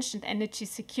also mentioned energy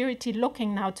security,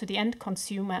 looking now to the end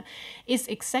consumer, is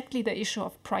exactly the issue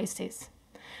of prices.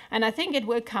 And I think it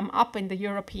will come up in the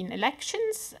European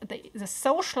elections, the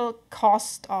social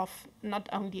cost of not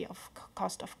only of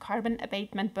cost of carbon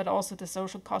abatement, but also the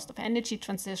social cost of energy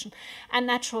transition, and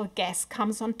natural gas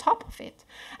comes on top of it.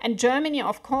 And Germany,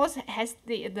 of course, has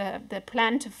the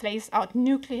plan to phase out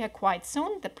nuclear quite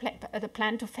soon, the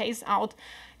plan to phase out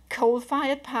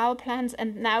coal-fired power plants,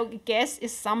 and now gas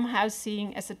is somehow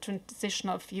seen as a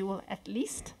transitional fuel at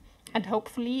least. And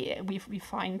hopefully we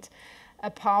find a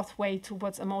pathway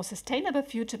towards a more sustainable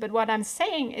future. But what I'm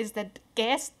saying is that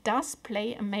gas does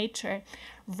play a major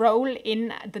role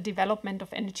in the development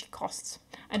of energy costs.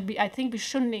 And I think we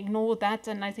shouldn't ignore that,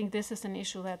 and I think this is an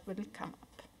issue that will come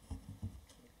up.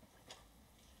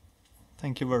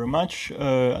 Thank you very much.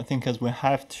 I think as we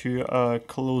have to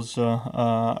close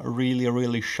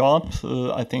really sharp,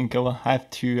 I think I will have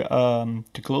to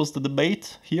close the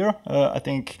debate here. I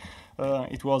think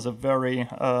it was a very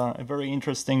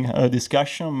interesting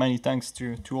discussion. Many thanks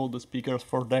to all the speakers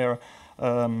for their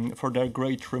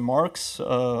great remarks.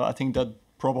 I think that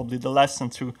probably the lesson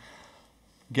to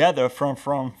gather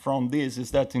from this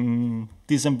is that in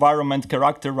this environment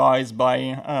characterized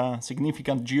by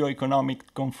significant geoeconomic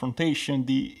confrontation,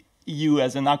 the EU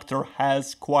as an actor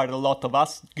has quite a lot of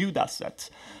good assets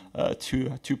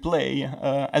to play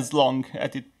as long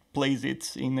as it plays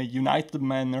it in a united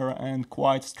manner and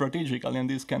quite strategically, and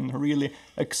this can really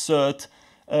exert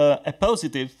a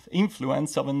positive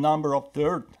influence of a number of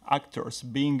third actors,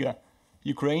 being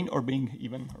Ukraine or being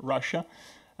even Russia,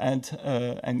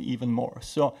 and even more.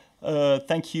 So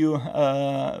thank you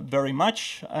very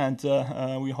much, and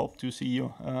we hope to see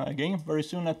you again very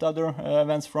soon at other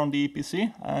events from the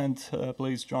EPC, and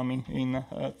please join me in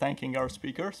thanking our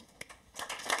speakers.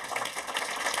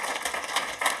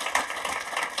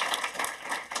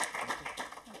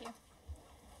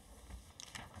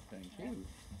 Thank you.